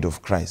void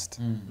of Christ.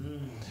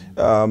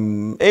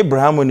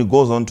 Abraham, when he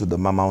goes on to the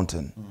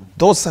mountain,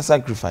 those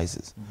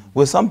sacrifices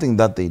were something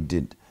that they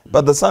did.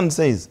 But the son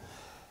says,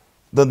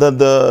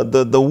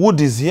 the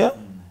wood is here,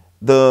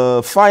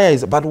 the fire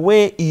is, but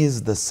where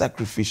is the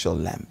sacrificial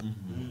lamb?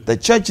 The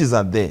churches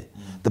are there,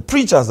 the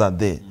preachers are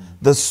there,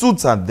 the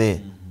suits are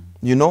there,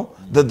 you know,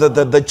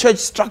 the church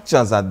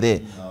structures are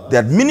there, the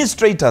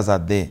administrators are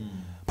there.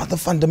 But the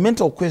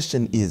fundamental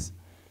question is,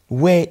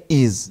 where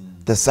is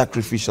the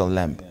sacrificial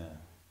lamb?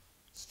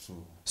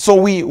 So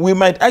we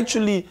might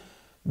actually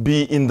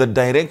be in the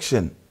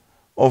direction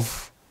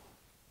of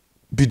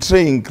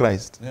betraying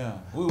Christ. Yeah.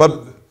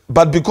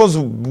 But because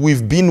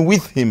we've been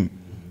with him,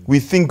 we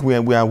think we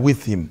are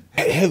with him.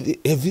 Have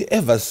you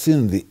ever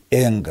seen the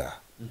anger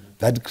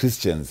that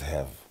Christians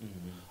have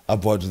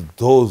about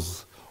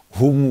those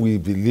whom we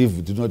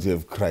believe do not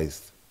have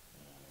Christ?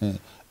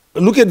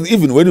 Look at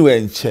even when we are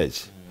in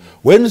church.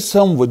 When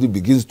somebody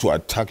begins to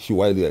attack you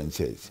while you are in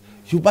church,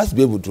 you must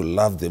be able to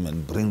love them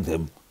and bring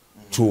them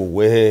to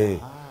where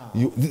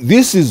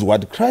this is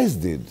what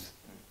Christ did.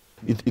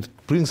 It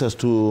brings us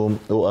to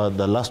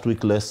the last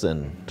week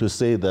lesson to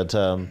say that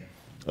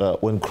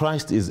when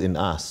Christ is in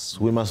us,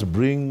 we must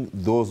bring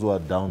those who are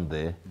down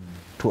there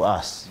to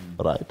us,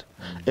 right?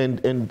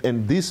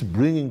 And this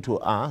bringing to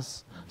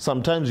us,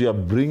 sometimes you are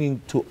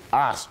bringing to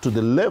us to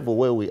the level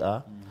where we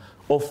are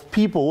of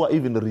people who are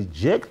even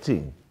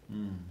rejecting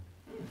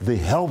the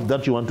help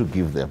that you want to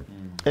give them.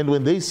 And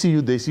when they see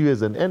you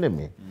as an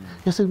enemy.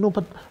 You say, no,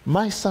 but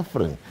my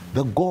suffering,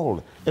 the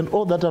goal, and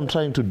all that I'm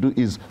trying to do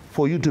is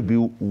for you to be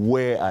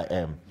where I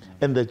am.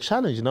 And the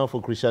challenge now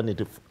for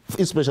Christianity,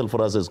 especially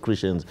for us as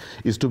Christians,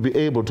 is to be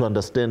able to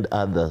understand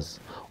others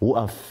who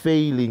are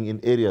failing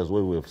in areas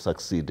where we have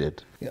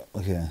succeeded. Yeah,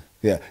 okay.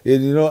 Yeah,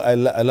 and you know, I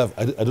love,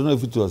 I don't know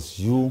if it was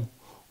you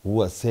who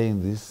was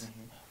saying this,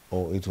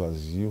 or it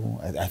was you.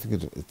 I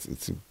think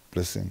it's a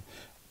blessing.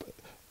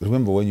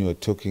 Remember when you were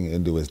talking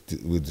and we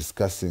were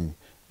discussing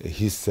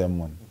his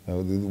sermon.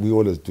 We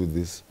always do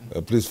this.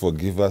 Please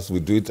forgive us. We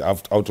do it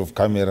out of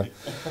camera.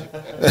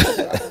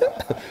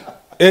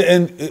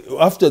 And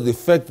after the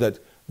fact that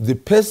the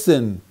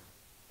person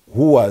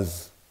who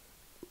was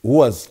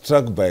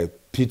struck by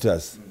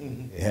Peter's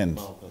hand,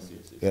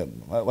 yeah,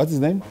 what's his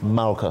name?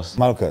 Malchus.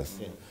 Malchus.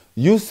 Yeah.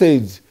 You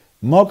said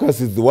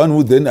Malchus is the one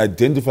who then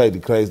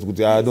identified Christ.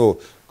 No,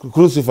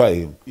 crucify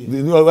him.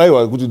 Yeah. Why he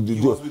was with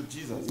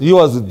Jesus. He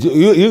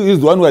is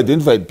the one who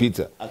identified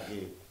Peter.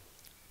 Okay.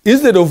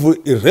 Instead of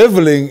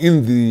reveling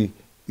in the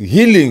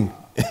healing,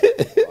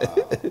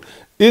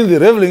 in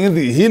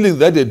the healing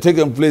that had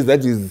taken place,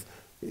 that is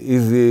he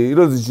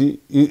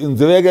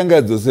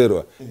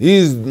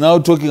is now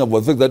talking about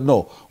the fact that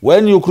no,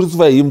 when you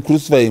crucify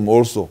him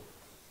also.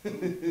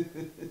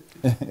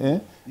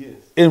 Yes.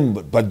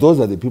 But those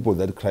are the people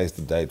that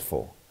Christ died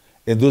for,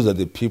 and those are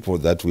the people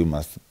that we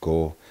must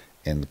go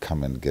and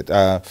come and get.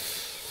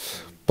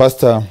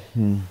 Pastor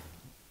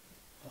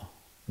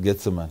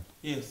Getseman.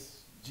 Yes.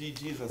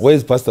 Jesus. Where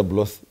is Pastor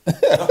Bloss?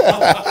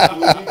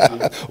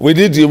 We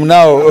need him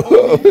now.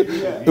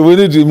 We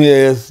need him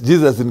here. Yes,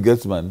 Jesus in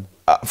Getseman.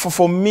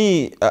 For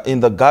me, in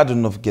the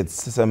Garden of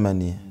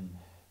Gethsemane,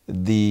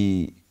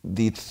 the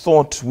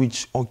thought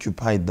which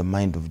occupied the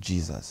mind of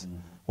Jesus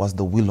was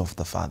the will of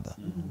the Father.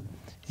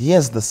 He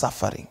has the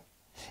suffering.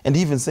 And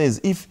he even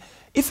says, if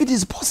it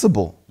is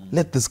possible,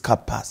 let this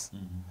cup pass.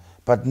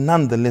 But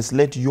nonetheless,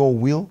 let your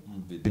will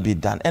be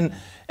done. And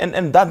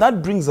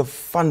that brings a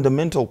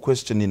fundamental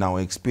question in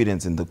our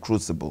experience in the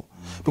Crucible.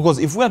 Because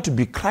if we are to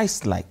be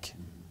Christ-like,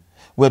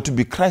 we are to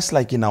be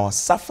Christ-like in our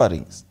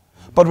sufferings,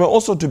 but we're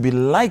also to be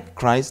like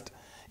Christ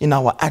in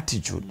our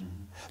attitude.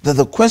 That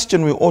the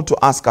question we ought to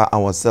ask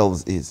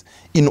ourselves is,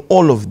 in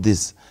all of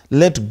this,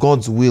 let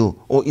God's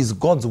will, or is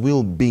God's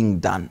will being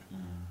done?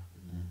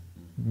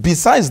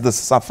 Besides the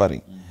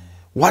suffering,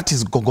 what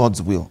is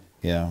God's will?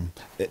 Yeah.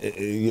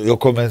 Your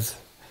comments?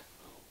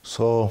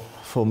 So,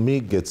 for me,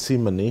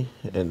 Gethsemane,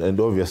 and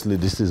obviously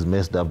this is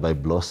messed up by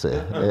Blosse.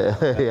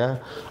 Yeah.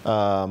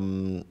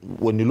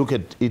 When you look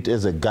at it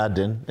as a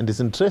garden, and it's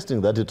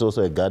interesting that it's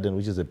also a garden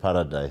which is a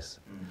paradise,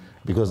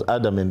 because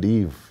Adam and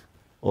Eve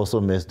also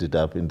messed it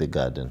up in the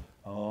garden.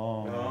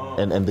 Oh.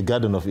 And the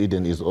Garden of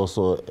Eden is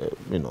also,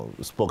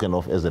 spoken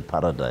of as a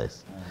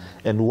paradise.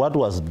 And what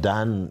was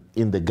done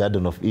in the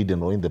Garden of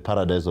Eden or in the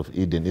paradise of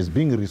Eden is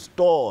being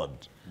restored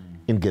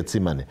in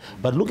Gethsemane.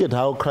 But look at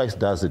how Christ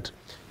does it.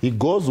 He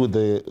goes with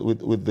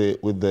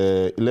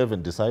the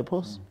 11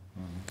 disciples,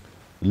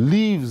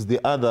 leaves the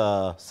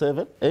other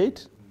 7,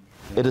 8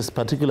 at a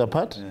particular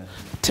part,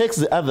 takes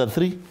the other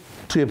 3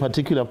 to a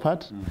particular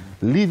part,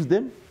 leaves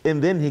them,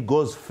 and then he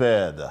goes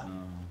further.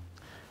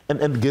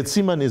 And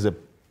Gethsemane is a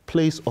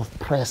place of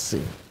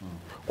pressing,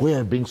 where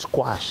you're being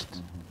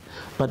squashed.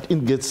 But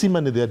in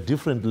Gethsemane, there are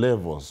different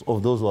levels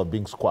of those who are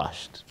being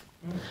squashed.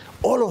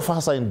 All of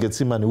us are in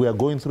Gethsemane. We are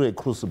going through a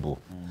crucible.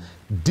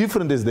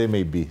 Different as they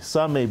may be.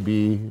 Some may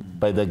be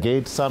by the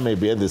gate, some may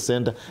be at the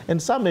center,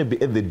 and some may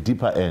be at the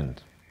deeper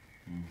end.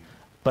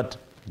 But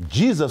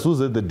Jesus,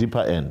 who's at the deeper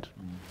end,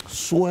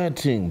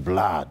 sweating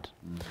blood,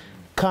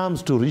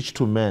 comes to reach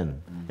to men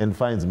and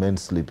finds men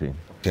sleeping.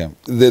 Okay.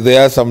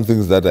 There are some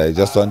things that I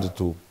just wanted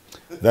to,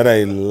 that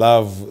I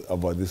love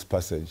about this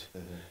passage.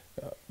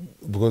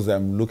 Because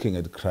I'm looking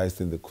at Christ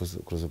in the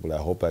crucible. I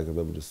hope I can be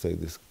able to say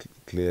this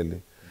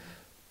clearly.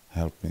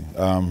 Help me.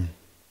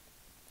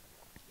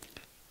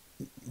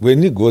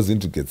 When he goes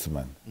into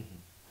Gethsemane,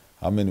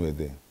 how many were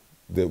there?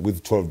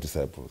 With 12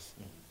 disciples,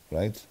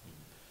 right?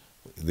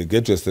 They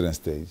get to a certain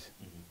stage.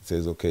 He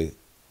says, okay,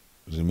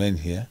 remain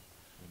here.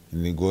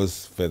 And he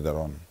goes further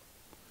on.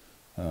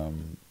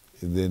 And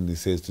then he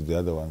says to the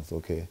other ones,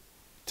 okay,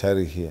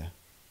 tarry here.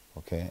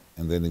 Okay?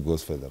 And then he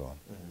goes further on.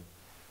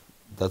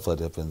 That's what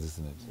happens,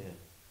 isn't it? Yeah.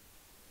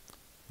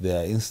 There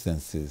are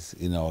instances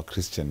in our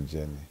Christian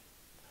journey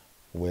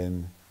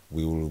when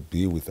we will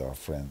be with our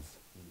friends.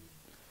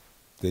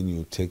 Then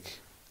you take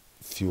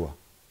fewer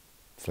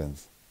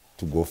friends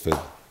to go further.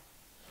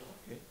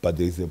 Okay. But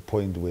there is a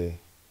point where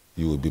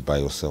you will be by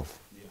yourself.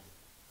 Yeah.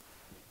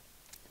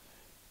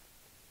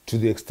 To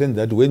the extent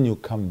that when you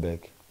come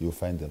back, you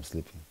find them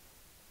sleeping.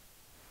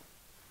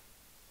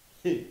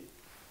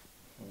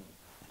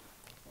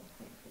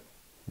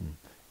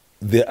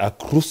 There are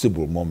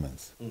crucible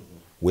moments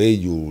where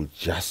you will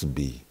just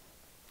be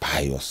by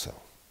yourself.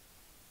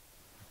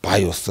 By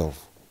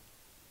yourself.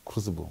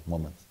 Crucible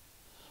moments.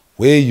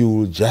 Where you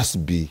will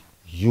just be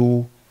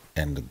you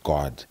and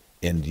God,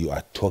 and you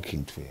are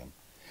talking to him.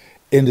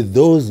 And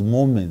those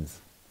moments,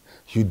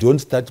 you don't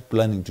start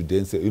planning today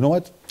and say, you know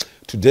what,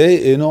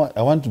 today,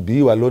 I want to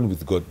be alone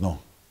with God. No.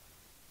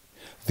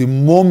 The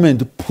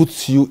moment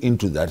puts you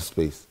into that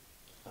space.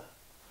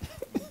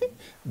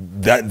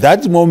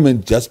 That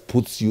moment just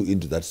puts you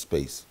into that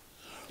space.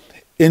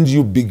 And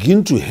you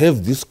begin to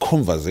have this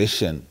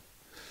conversation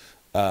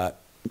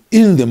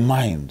in the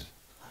mind,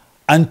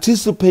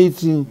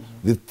 anticipating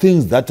the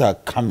things that are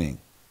coming.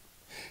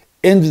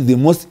 And the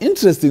most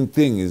interesting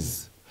thing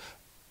is,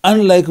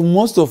 unlike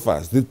most of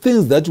us, the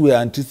things that we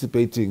are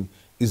anticipating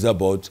is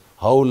about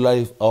how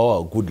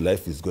our good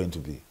life is going to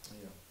be.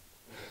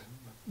 Yeah.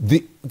 The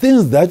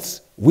things that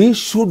we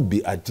should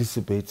be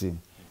anticipating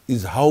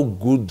is how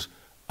good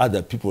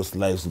other people's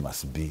lives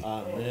must be.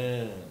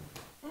 Amen.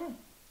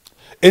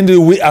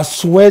 And we are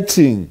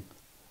sweating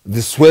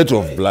the sweat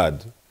of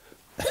blood.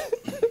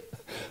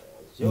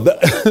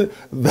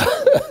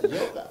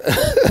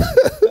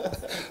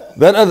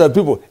 That other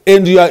people,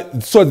 and you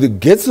are, so the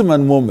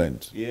Gethsemane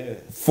moment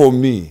for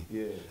me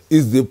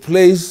is the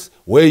place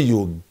where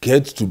you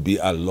get to be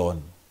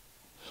alone,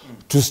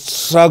 to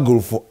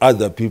struggle for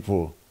other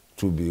people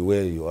to be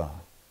where you are.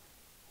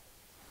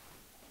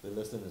 The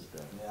lesson is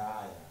done.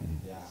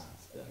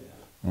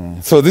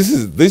 So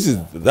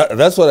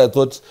that's what I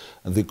thought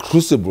the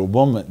crucible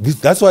moment.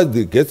 That's what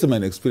the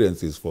Gethsemane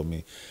experience is for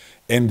me.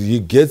 And he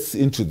gets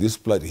into this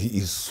blood. He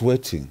is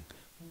sweating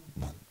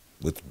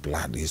with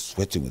blood. He's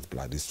sweating with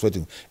blood. He's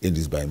sweating, and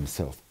he's by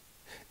himself.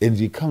 And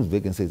he comes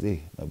back and says,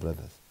 "Hey, my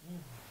brothers,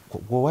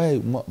 why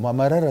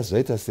Marara's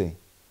right saying,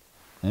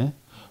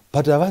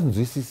 but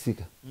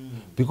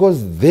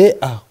because they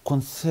are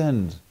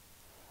concerned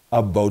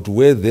about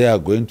where they are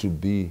going to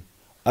be."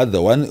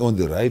 Other one on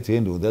the right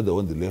hand or the other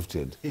on the left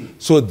hand.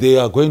 So they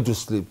are going to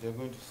sleep. They're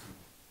going to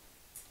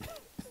sleep.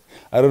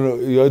 I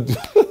don't know.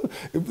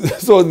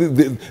 So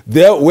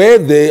where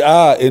they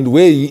are and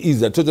where he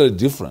is are totally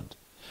different.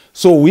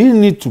 So we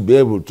need to be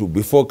able to,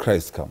 before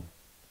Christ comes,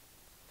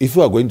 if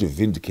we are going to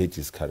vindicate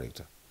his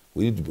character,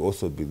 we need to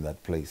also be in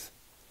that place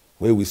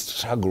where we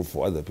struggle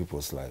for other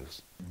people's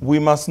lives. We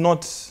must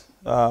not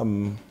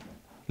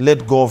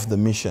let go of the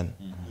mission.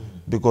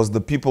 Because the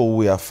people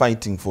we are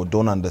fighting for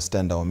don't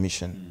understand our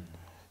mission.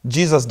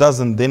 Jesus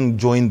doesn't then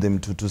join them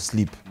to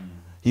sleep.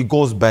 He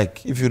goes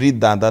back. If you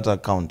read that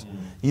account,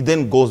 he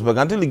then goes back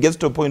until he gets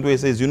to a point where he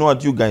says, you know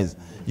what, you guys,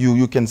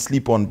 you can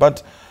sleep on.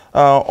 But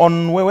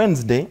on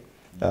Wednesday,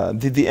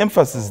 the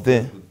emphasis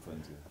there,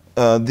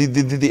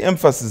 the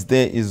emphasis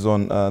there is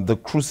on the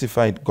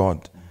crucified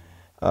God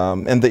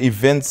and the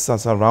events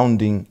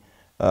surrounding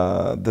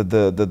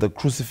the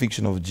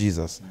crucifixion of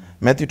Jesus.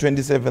 Matthew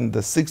 27,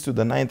 the 6th to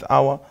the 9th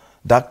hour,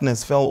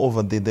 darkness fell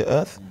over the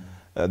earth.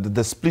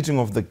 The splitting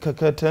of the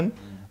curtain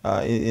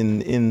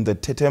in the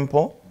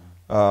temple,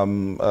 as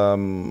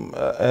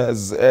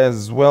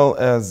well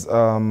as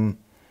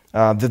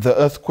the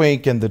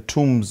earthquake and the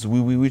tombs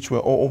which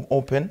were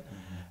open,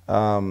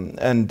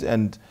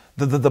 and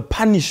the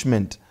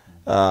punishment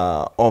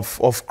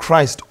of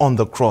Christ on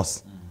the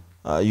cross.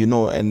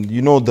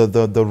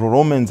 The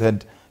Romans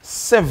had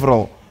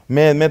several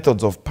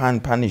methods of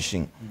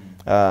punishing,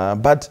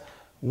 but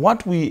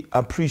what we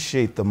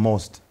appreciate the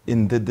most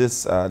in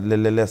this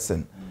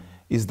lesson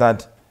is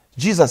that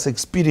Jesus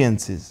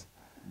experiences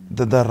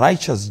the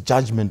righteous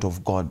judgment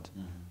of God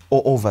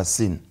over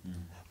sin.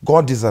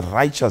 God is a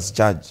righteous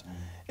judge,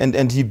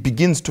 and he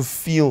begins to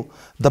feel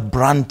the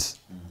brunt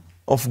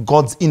of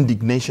God's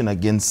indignation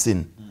against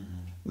sin.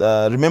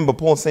 Remember,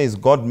 Paul says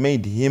God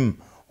made him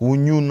who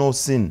knew no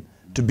sin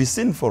to be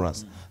sin for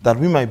us, that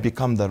we might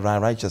become the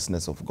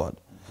righteousness of God.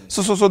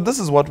 So this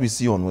is what we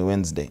see on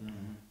Wednesday.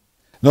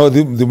 No,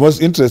 the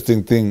most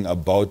interesting thing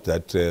about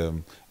that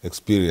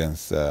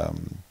experience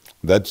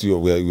that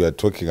we are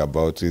talking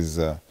about is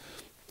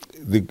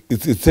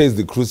it says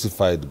the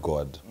crucified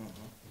God.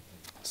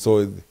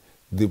 So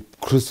the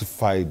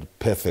crucified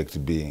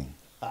perfect being,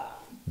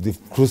 the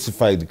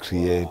crucified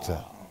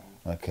creator.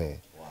 Okay.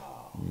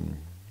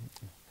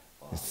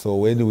 So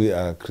when we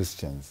are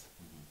Christians,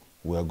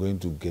 we are going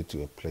to get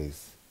to a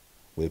place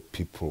where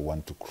people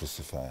want to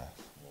crucify us.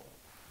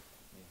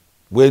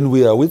 When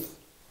we are with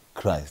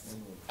Christ,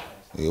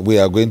 we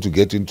are going to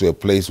get into a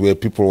place where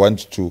people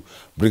want to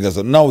bring us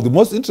on. Now, the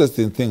most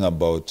interesting thing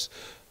about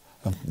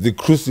the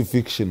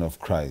crucifixion of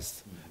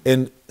Christ,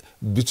 and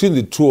between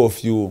the two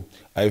of you,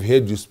 I've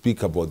heard you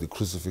speak about the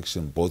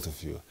crucifixion, both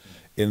of you,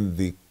 and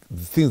the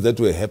things that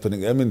were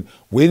happening. I mean,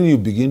 when you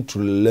begin to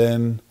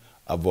learn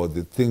about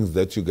the things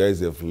that you guys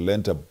have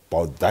learned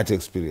about that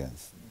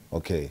experience,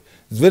 okay,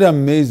 it's very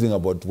amazing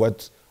about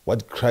what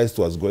Christ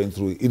was going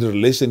through in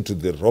relation to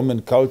the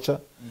Roman culture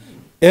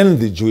and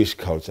the Jewish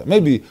culture.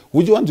 Maybe,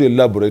 would you want to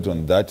elaborate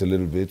on that a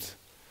little bit?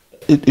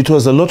 It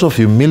was a lot of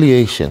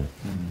humiliation,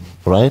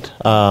 right?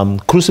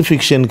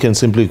 Crucifixion can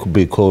simply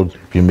be called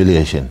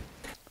humiliation.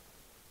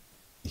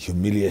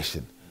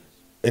 Humiliation.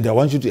 And I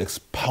want you to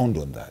expound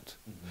on that.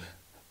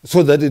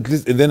 So that at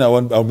least, and then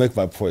I'll make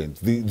my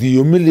point. The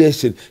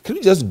humiliation, can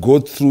you just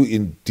go through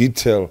in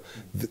detail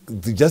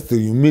just the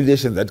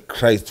humiliation that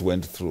Christ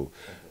went through,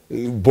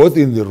 both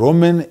in the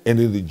Roman and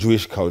in the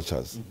Jewish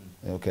cultures?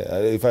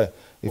 Okay,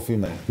 if you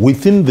may.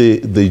 Within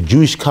the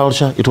Jewish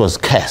culture, it was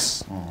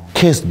curse.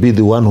 Cursed be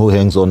the one who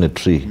hangs on a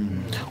tree.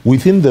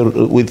 Within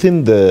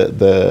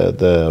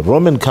the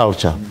Roman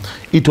culture,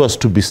 it was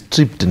to be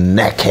stripped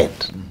naked,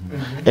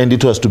 and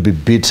it was to be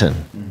beaten,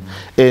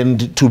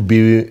 and to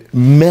be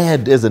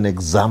made as an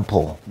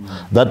example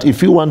that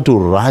if you want to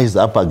rise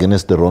up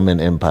against the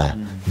Roman Empire,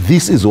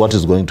 this is what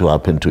is going to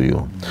happen to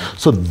you.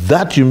 So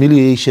that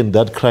humiliation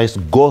that Christ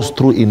goes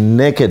through in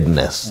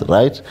nakedness,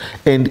 right,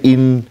 and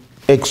in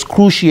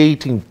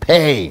excruciating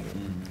pain,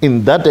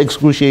 in that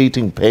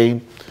excruciating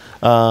pain,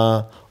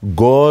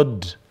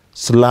 God's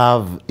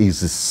love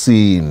is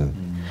seen.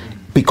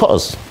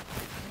 Because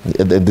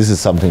This is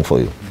something for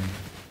you.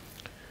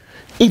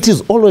 It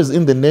is always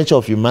in the nature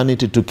of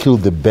humanity to kill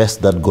the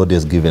best that God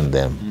has given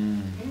them.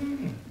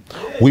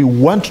 We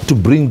want to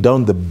bring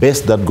down the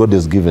best that God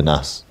has given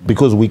us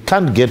because we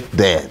can't get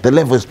there. The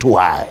level is too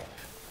high.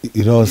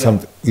 You know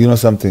something. You know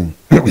something.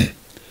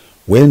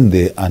 When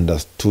they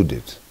understood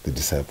it, the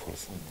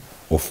disciples,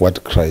 of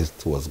what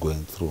Christ was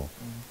going through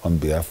on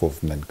behalf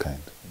of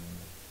mankind,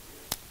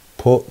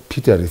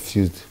 Peter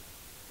refused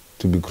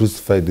to be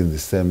crucified in the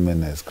same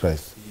manner as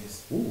Christ.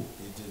 Yes. Ooh,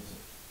 he did.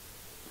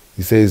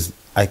 He says,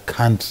 I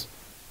can't.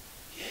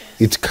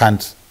 It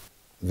can't.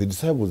 The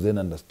disciples then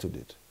understood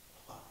it.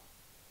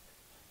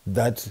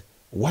 That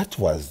what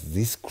was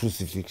this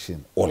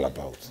crucifixion all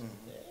about?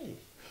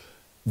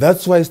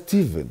 That's why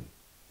Stephen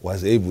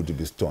was able to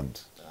be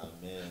stoned.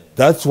 Amen.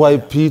 That's why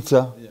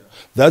Peter,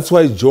 that's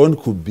why John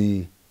could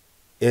be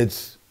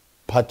at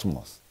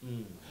Patmos.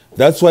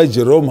 That's why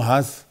Jerome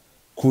Haas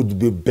could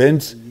be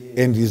bent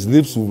and his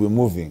lips will be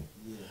moving.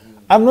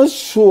 I'm not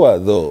sure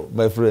though,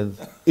 my friends,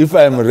 if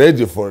I'm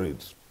ready for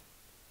it.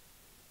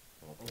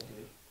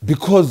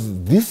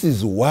 Because this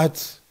is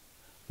what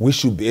we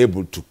should be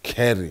able to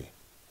carry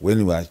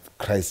when we are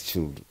Christ's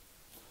children.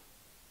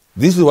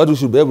 This is what we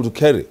should be able to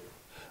carry.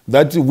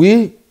 That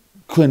we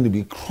can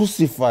be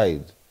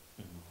crucified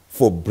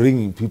for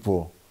bringing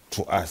people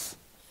to us.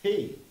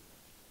 Hey.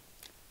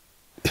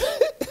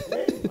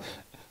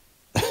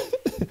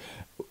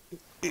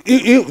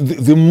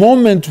 The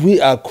moment we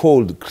are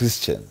called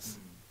Christians,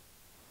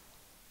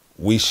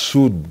 we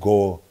should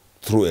go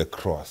through a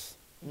cross.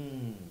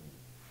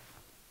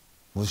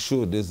 We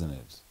should, isn't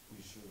it?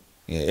 We should.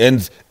 Yeah,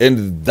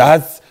 and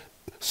that's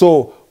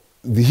so.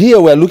 Here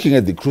we are looking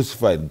at the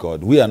crucified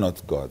God. We are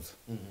not gods,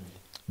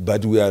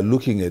 but we are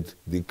looking at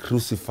the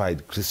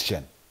crucified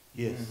Christian.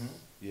 Yes.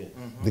 Yes.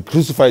 The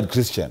crucified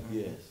Christian.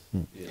 Yes.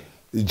 Yes.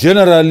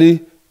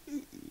 Generally,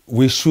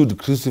 we should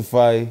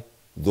crucify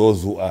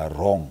those who are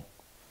wrong,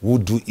 who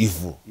do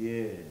evil.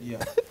 Yeah.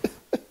 Yeah.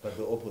 But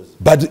the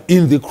opposite. But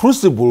in the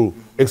crucible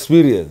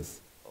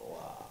experience,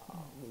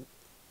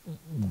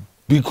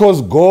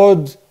 because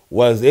God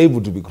was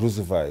able to be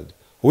crucified,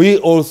 we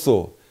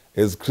also,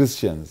 as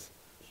Christians,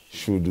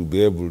 should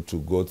be able to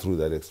go through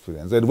that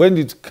experience. And when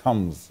it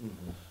comes,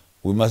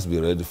 we must be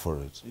ready for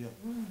it. Yeah.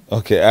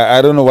 Okay, I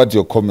don't know what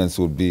your comments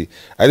would be.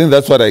 I think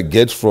that's what I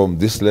get from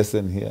this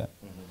lesson here.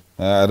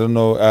 I don't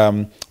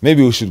know,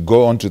 maybe we should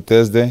go on to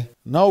Thursday.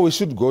 Now we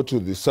should go to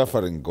the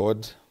suffering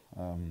God.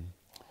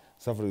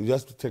 Suffering,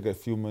 just take a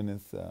few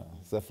minutes,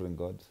 suffering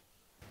God.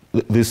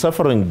 The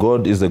suffering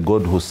God is a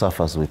God who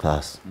suffers with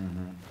us.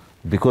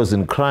 Because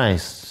in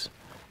Christ,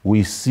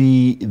 we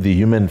see the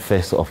human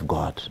face of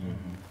God.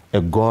 A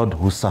God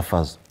who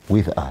suffers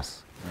with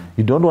us.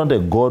 You don't want a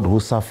God who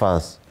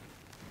suffers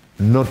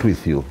not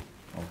with you,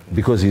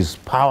 because he's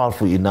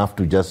powerful enough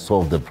to just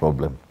solve the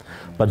problem.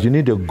 But you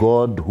need a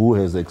God who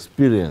has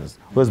experienced,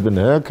 who has been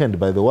hearkened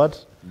by the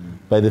what?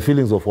 By the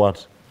feelings of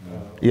what?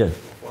 Yes.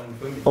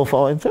 Of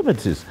our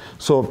infirmities.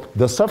 So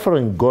the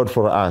suffering God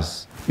for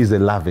us is a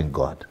loving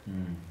God.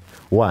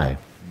 Why?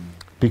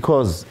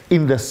 Because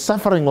in the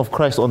suffering of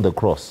Christ on the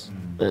cross,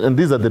 and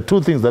these are the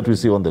two things that we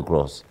see on the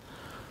cross,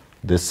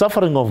 the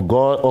suffering of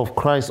God, of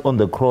Christ on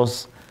the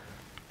cross,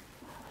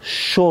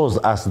 shows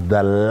us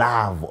the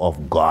love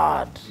of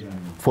God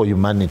for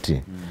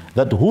humanity.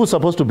 That who's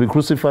supposed to be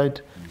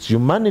crucified?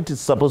 Humanity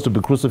is supposed to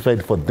be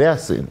crucified for their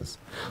sins.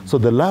 So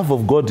the love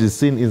of God is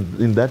seen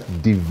in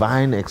that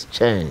divine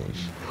exchange,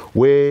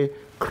 where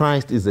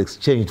Christ is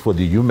exchanged for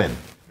the human,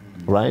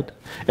 right?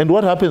 And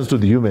what happens to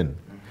the human?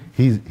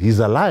 He's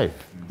alive.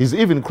 He's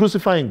even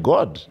crucifying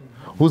God,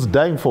 who's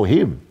dying for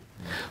him.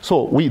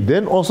 So we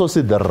then also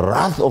see the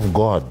wrath of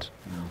God,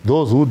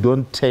 those who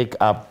don't take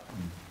up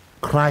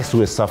Christ who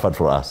has suffered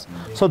for us.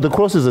 So the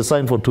cross is a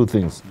sign for two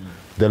things.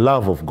 The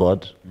love of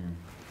God,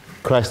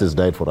 Christ has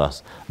died for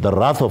us. The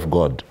wrath of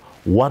God,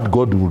 what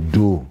God will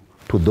do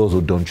to those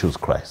who don't choose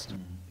Christ.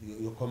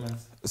 Your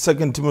comments?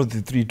 2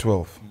 Timothy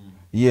 3:12.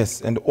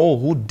 Yes, and all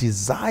who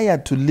desire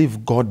to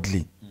live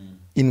godly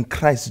in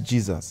Christ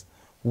Jesus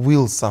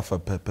will suffer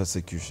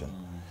persecution.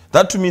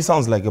 That to me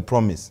sounds like a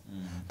promise.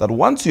 That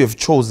once you have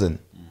chosen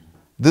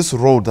this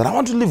road, that I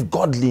want to live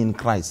godly in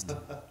Christ,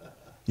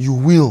 you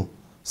will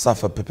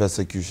suffer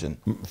persecution.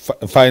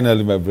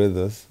 Finally, my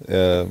brothers,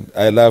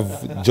 I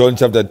love John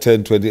chapter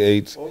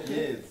 10:28.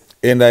 Okay.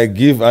 And I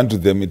give unto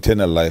them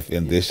eternal life,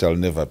 and they shall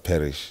never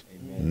perish.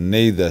 Amen.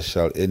 Neither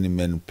shall any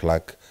man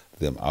pluck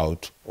them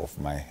out of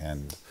my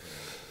hand.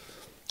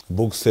 The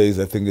book says,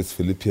 I think it's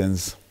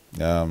Philippians,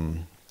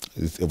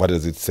 what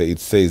does it say? It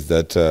says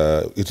that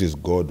it is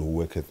God who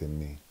worketh in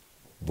me,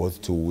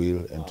 both to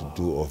will and to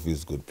do of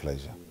his good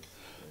pleasure.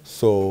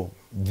 So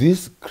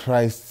this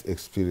Christ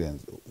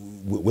experience,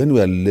 when we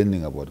are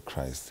learning about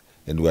Christ,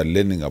 and we are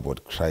learning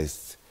about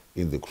Christ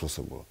in the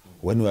crucible,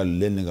 when we are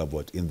learning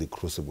about in the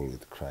crucible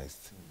with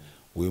Christ,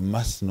 we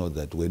must know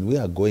that when we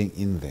are going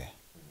in there,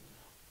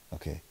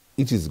 okay,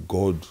 it is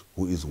God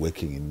who is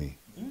working in me,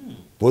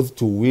 both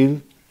to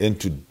will and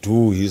to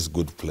do his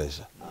good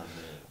pleasure.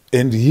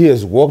 And he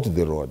has walked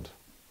the road.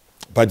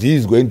 but he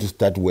is going to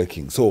start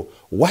working. So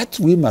what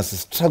we must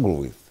struggle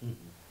with,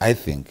 I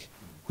think,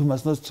 we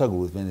must not struggle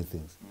with many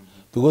things.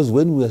 Because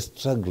when we are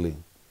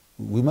struggling,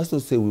 we must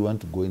not say we want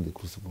to go in the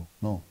crucible.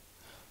 No.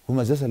 We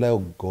must just allow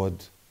God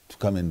to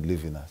come and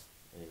live in us.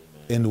 Amen.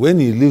 And when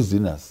he lives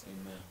in us,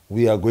 amen,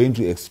 we are going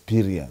to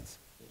experience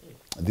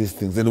these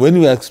things. And when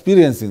we are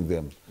experiencing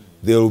them,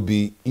 they will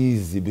be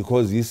easy,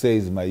 because he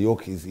says, my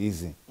yoke is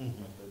easy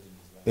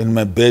and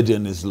my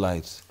burden is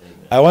light.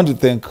 Amen. I want to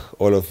thank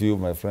all of you,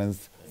 my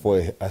friends,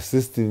 for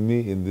assisting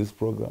me in this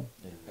program.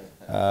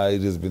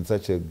 It has been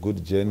such a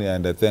good journey,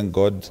 and I thank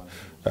God.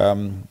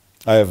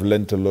 I have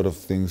learned a lot of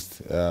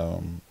things,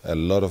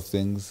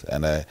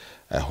 and I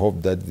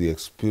hope that the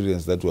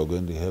experience that we are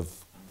going to have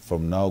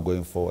from now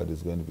going forward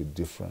is going to be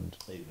different,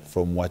 amen,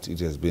 from what it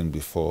has been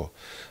before.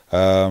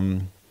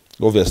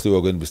 Obviously,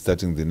 we're going to be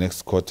starting the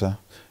next quarter,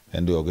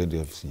 and we are going to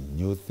have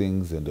new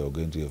things, and we are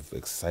going to have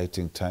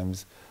exciting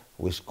times.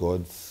 Wish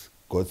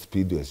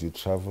Godspeed as you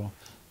travel,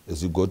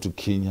 as you go to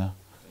Kenya.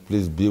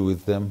 Please be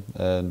with them,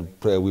 and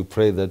we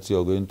pray that you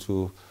are going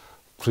to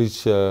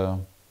preach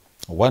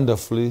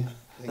wonderfully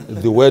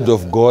the word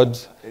of God,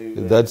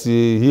 amen, that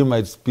he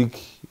might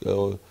speak.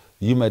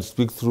 He might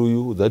speak through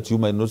you, that you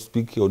might not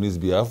speak on his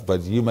behalf,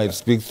 but he might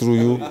speak through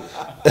you.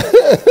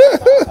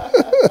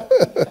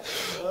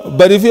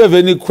 But if you have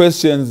any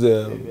questions,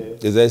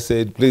 as I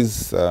said,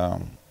 please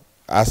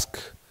ask,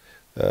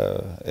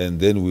 and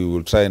then we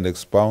will try and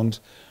expound.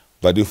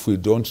 But if we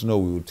don't know,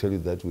 we will tell you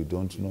that we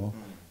don't know.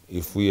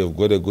 If we have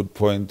got a good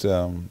point, we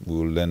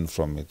will learn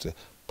from it.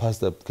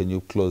 Pastor, can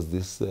you close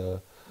this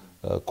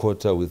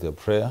quarter with a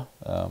prayer,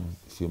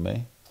 if you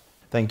may?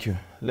 Thank you.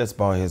 Let's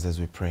bow our heads as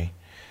we pray.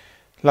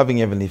 Loving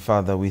Heavenly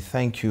Father, we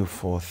thank you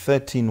for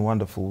 13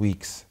 wonderful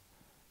weeks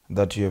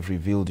that you have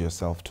revealed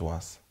yourself to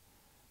us.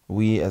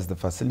 We, as the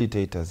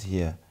facilitators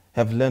here,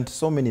 have learned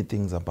so many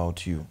things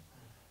about you.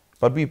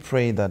 But we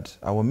pray that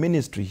our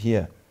ministry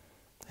here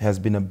has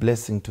been a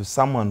blessing to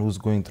someone who's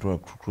going through a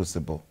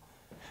crucible.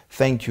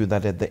 Thank you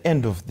that at the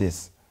end of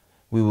this,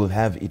 we will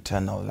have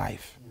eternal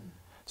life.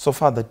 So,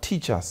 Father,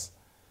 teach us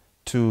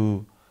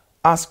to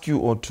ask you,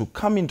 or to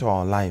come into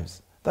our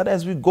lives, that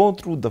as we go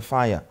through the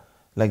fire,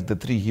 like the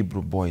 3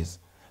 Hebrew boys,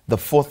 the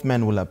 4th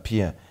man will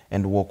appear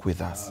and walk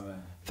with us.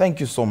 Amen. Thank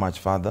you so much,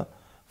 Father,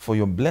 for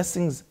your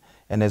blessings.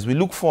 And as we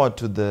look forward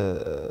to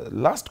the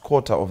last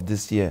quarter of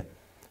this year,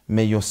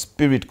 may your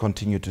Spirit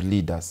continue to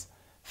lead us.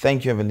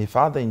 Thank you, Heavenly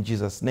Father. In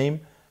Jesus'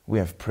 name, we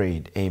have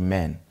prayed.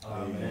 Amen.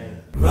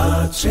 Amen.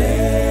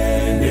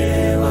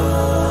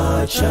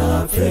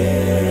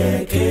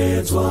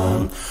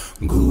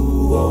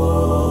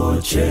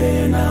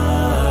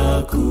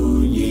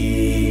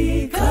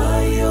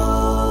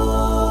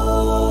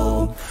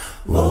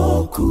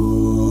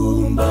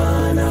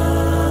 Vokumbana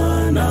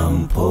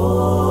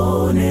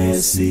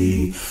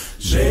namponesi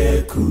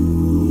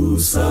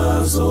zekusazo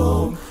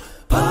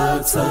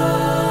patsanda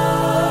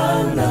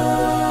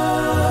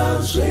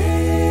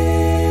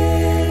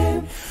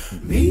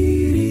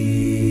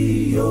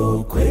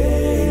miriyo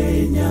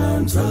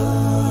kwenyanza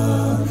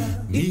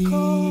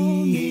miriyo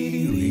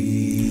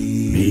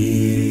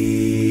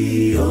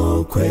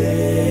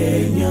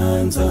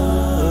kwenyanza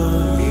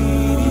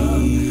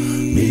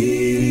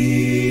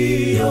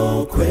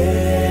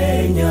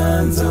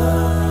kwenyanza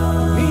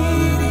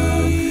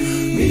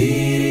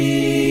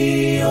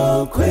miriyo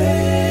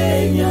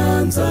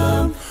kwenyanza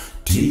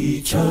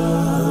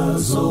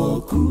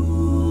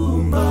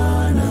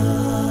tichazokumbana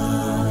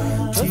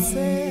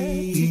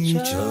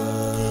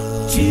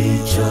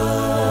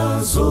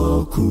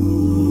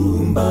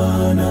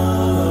tichazokumbana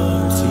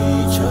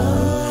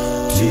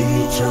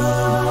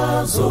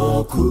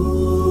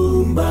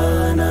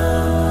tichazokumbana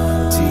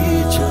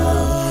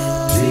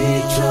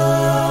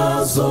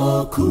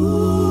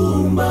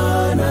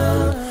tichazokumbana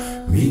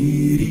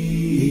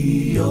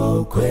miriyo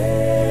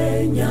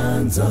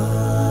kwenyanza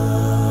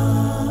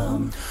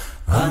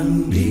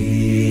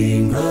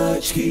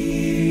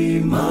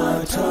andingatyi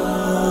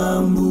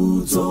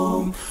matambudzo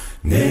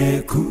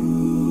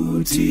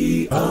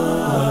nekuti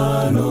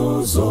anozopera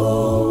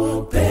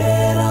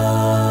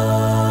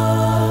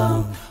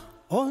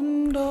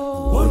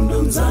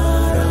ondo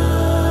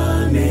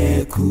nzara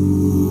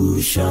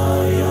nekushaya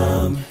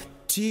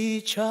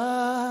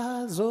tichazoti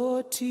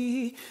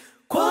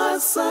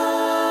kwasarai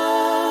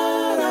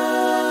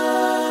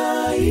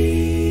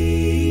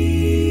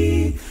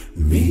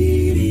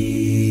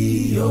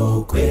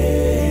miriyo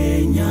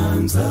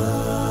kwenyanza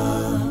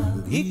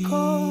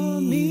iko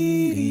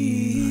miriyo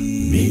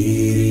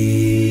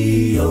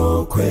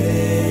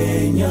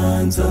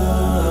kwenyanza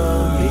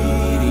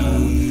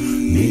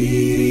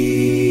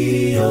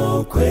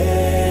miriyo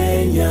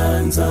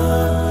kwenyanza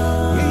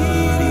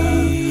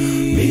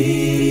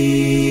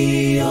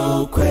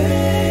miriyo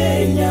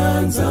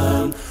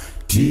kwenyanza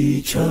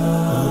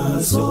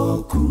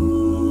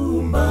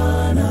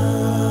tichazokumbana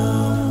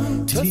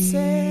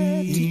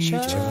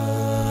tichazokumbana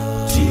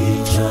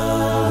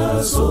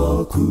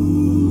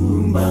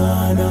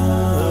tichazokumbana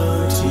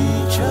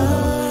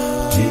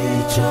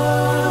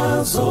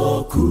Ticha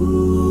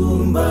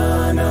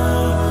zokumbana,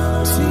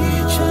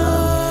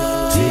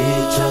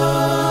 ticha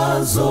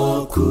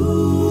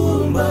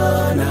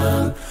zokumbana,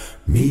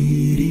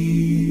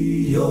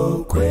 miri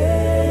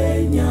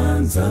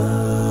yokwenyanza,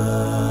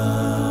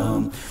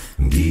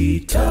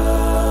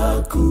 ngitakure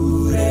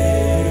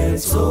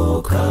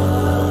tsoka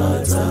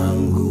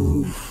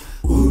dzangu,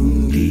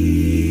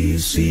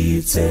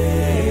 undisvitse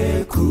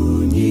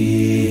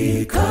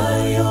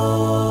kunyikayo,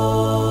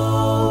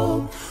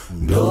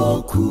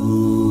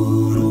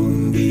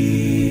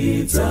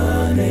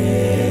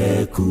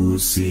 ndokurumbidzane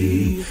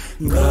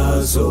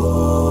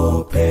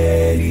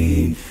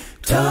kusingazoperi,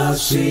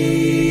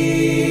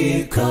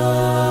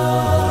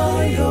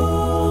 tasvikayo.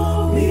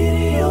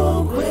 Miri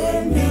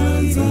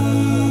yokwenyanza,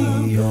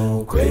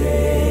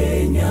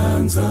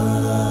 yokwenyanza,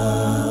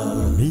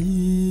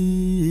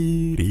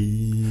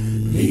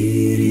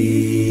 miri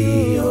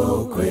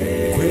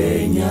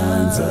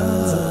yokwenyanza,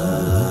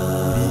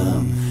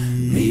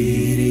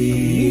 miri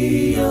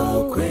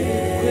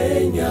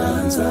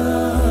yokwenyanza,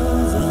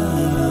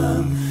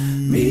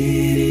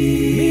 miri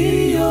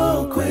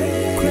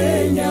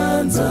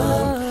yokwenyanza,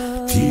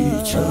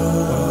 ticha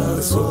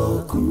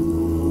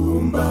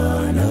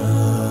zokumbana,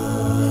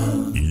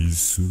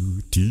 isu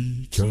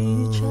ticha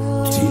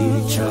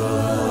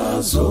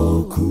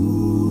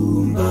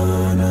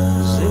zokumbana,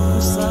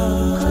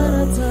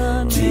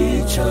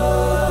 ticha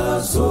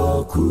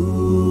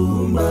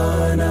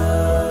zokumbana,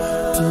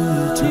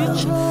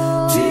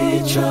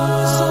 ticha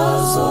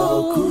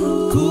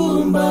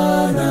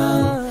zokumbana,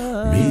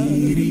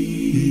 miri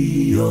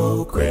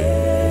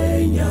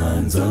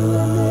yokwenyanza,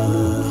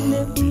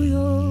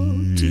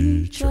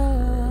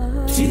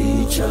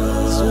 ticha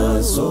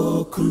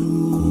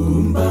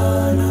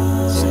zokumbana,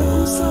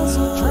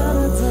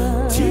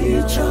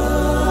 ticha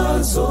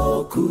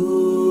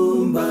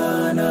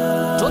zokumbana,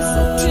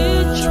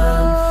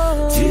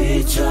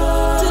 ticha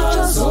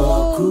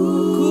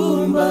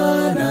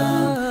zokumbana,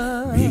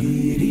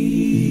 miri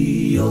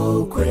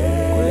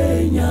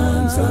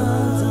yokwenyanza,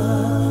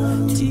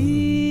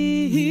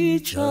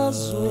 ticha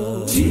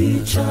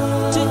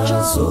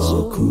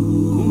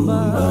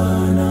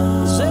zokumbana,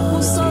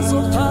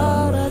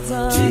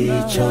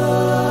 ticha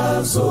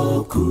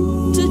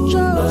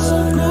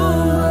zokumbana,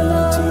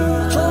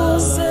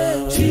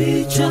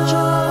 ticha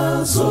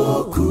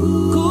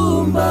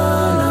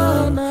zokumbana,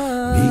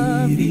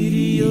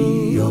 miri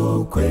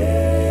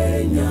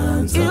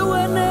yokwenyanza,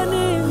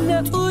 iweneni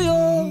netuyo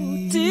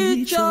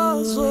ticha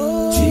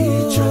zokumbana,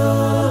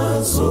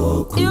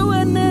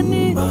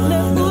 iweneni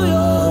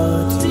netuyo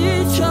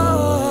ticha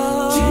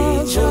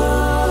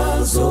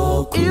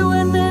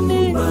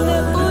iweneni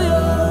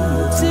netuyo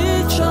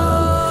ticha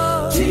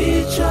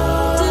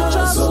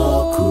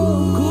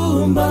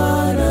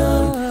zokumbana,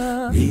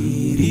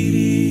 miri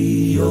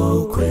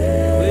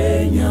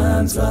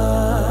yokwenyanza,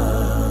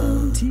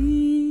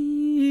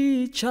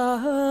 ticha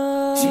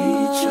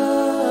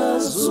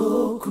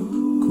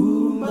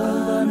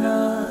zokumbana,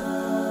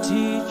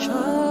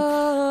 ticha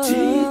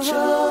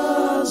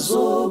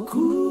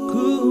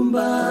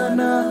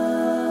zokumbana,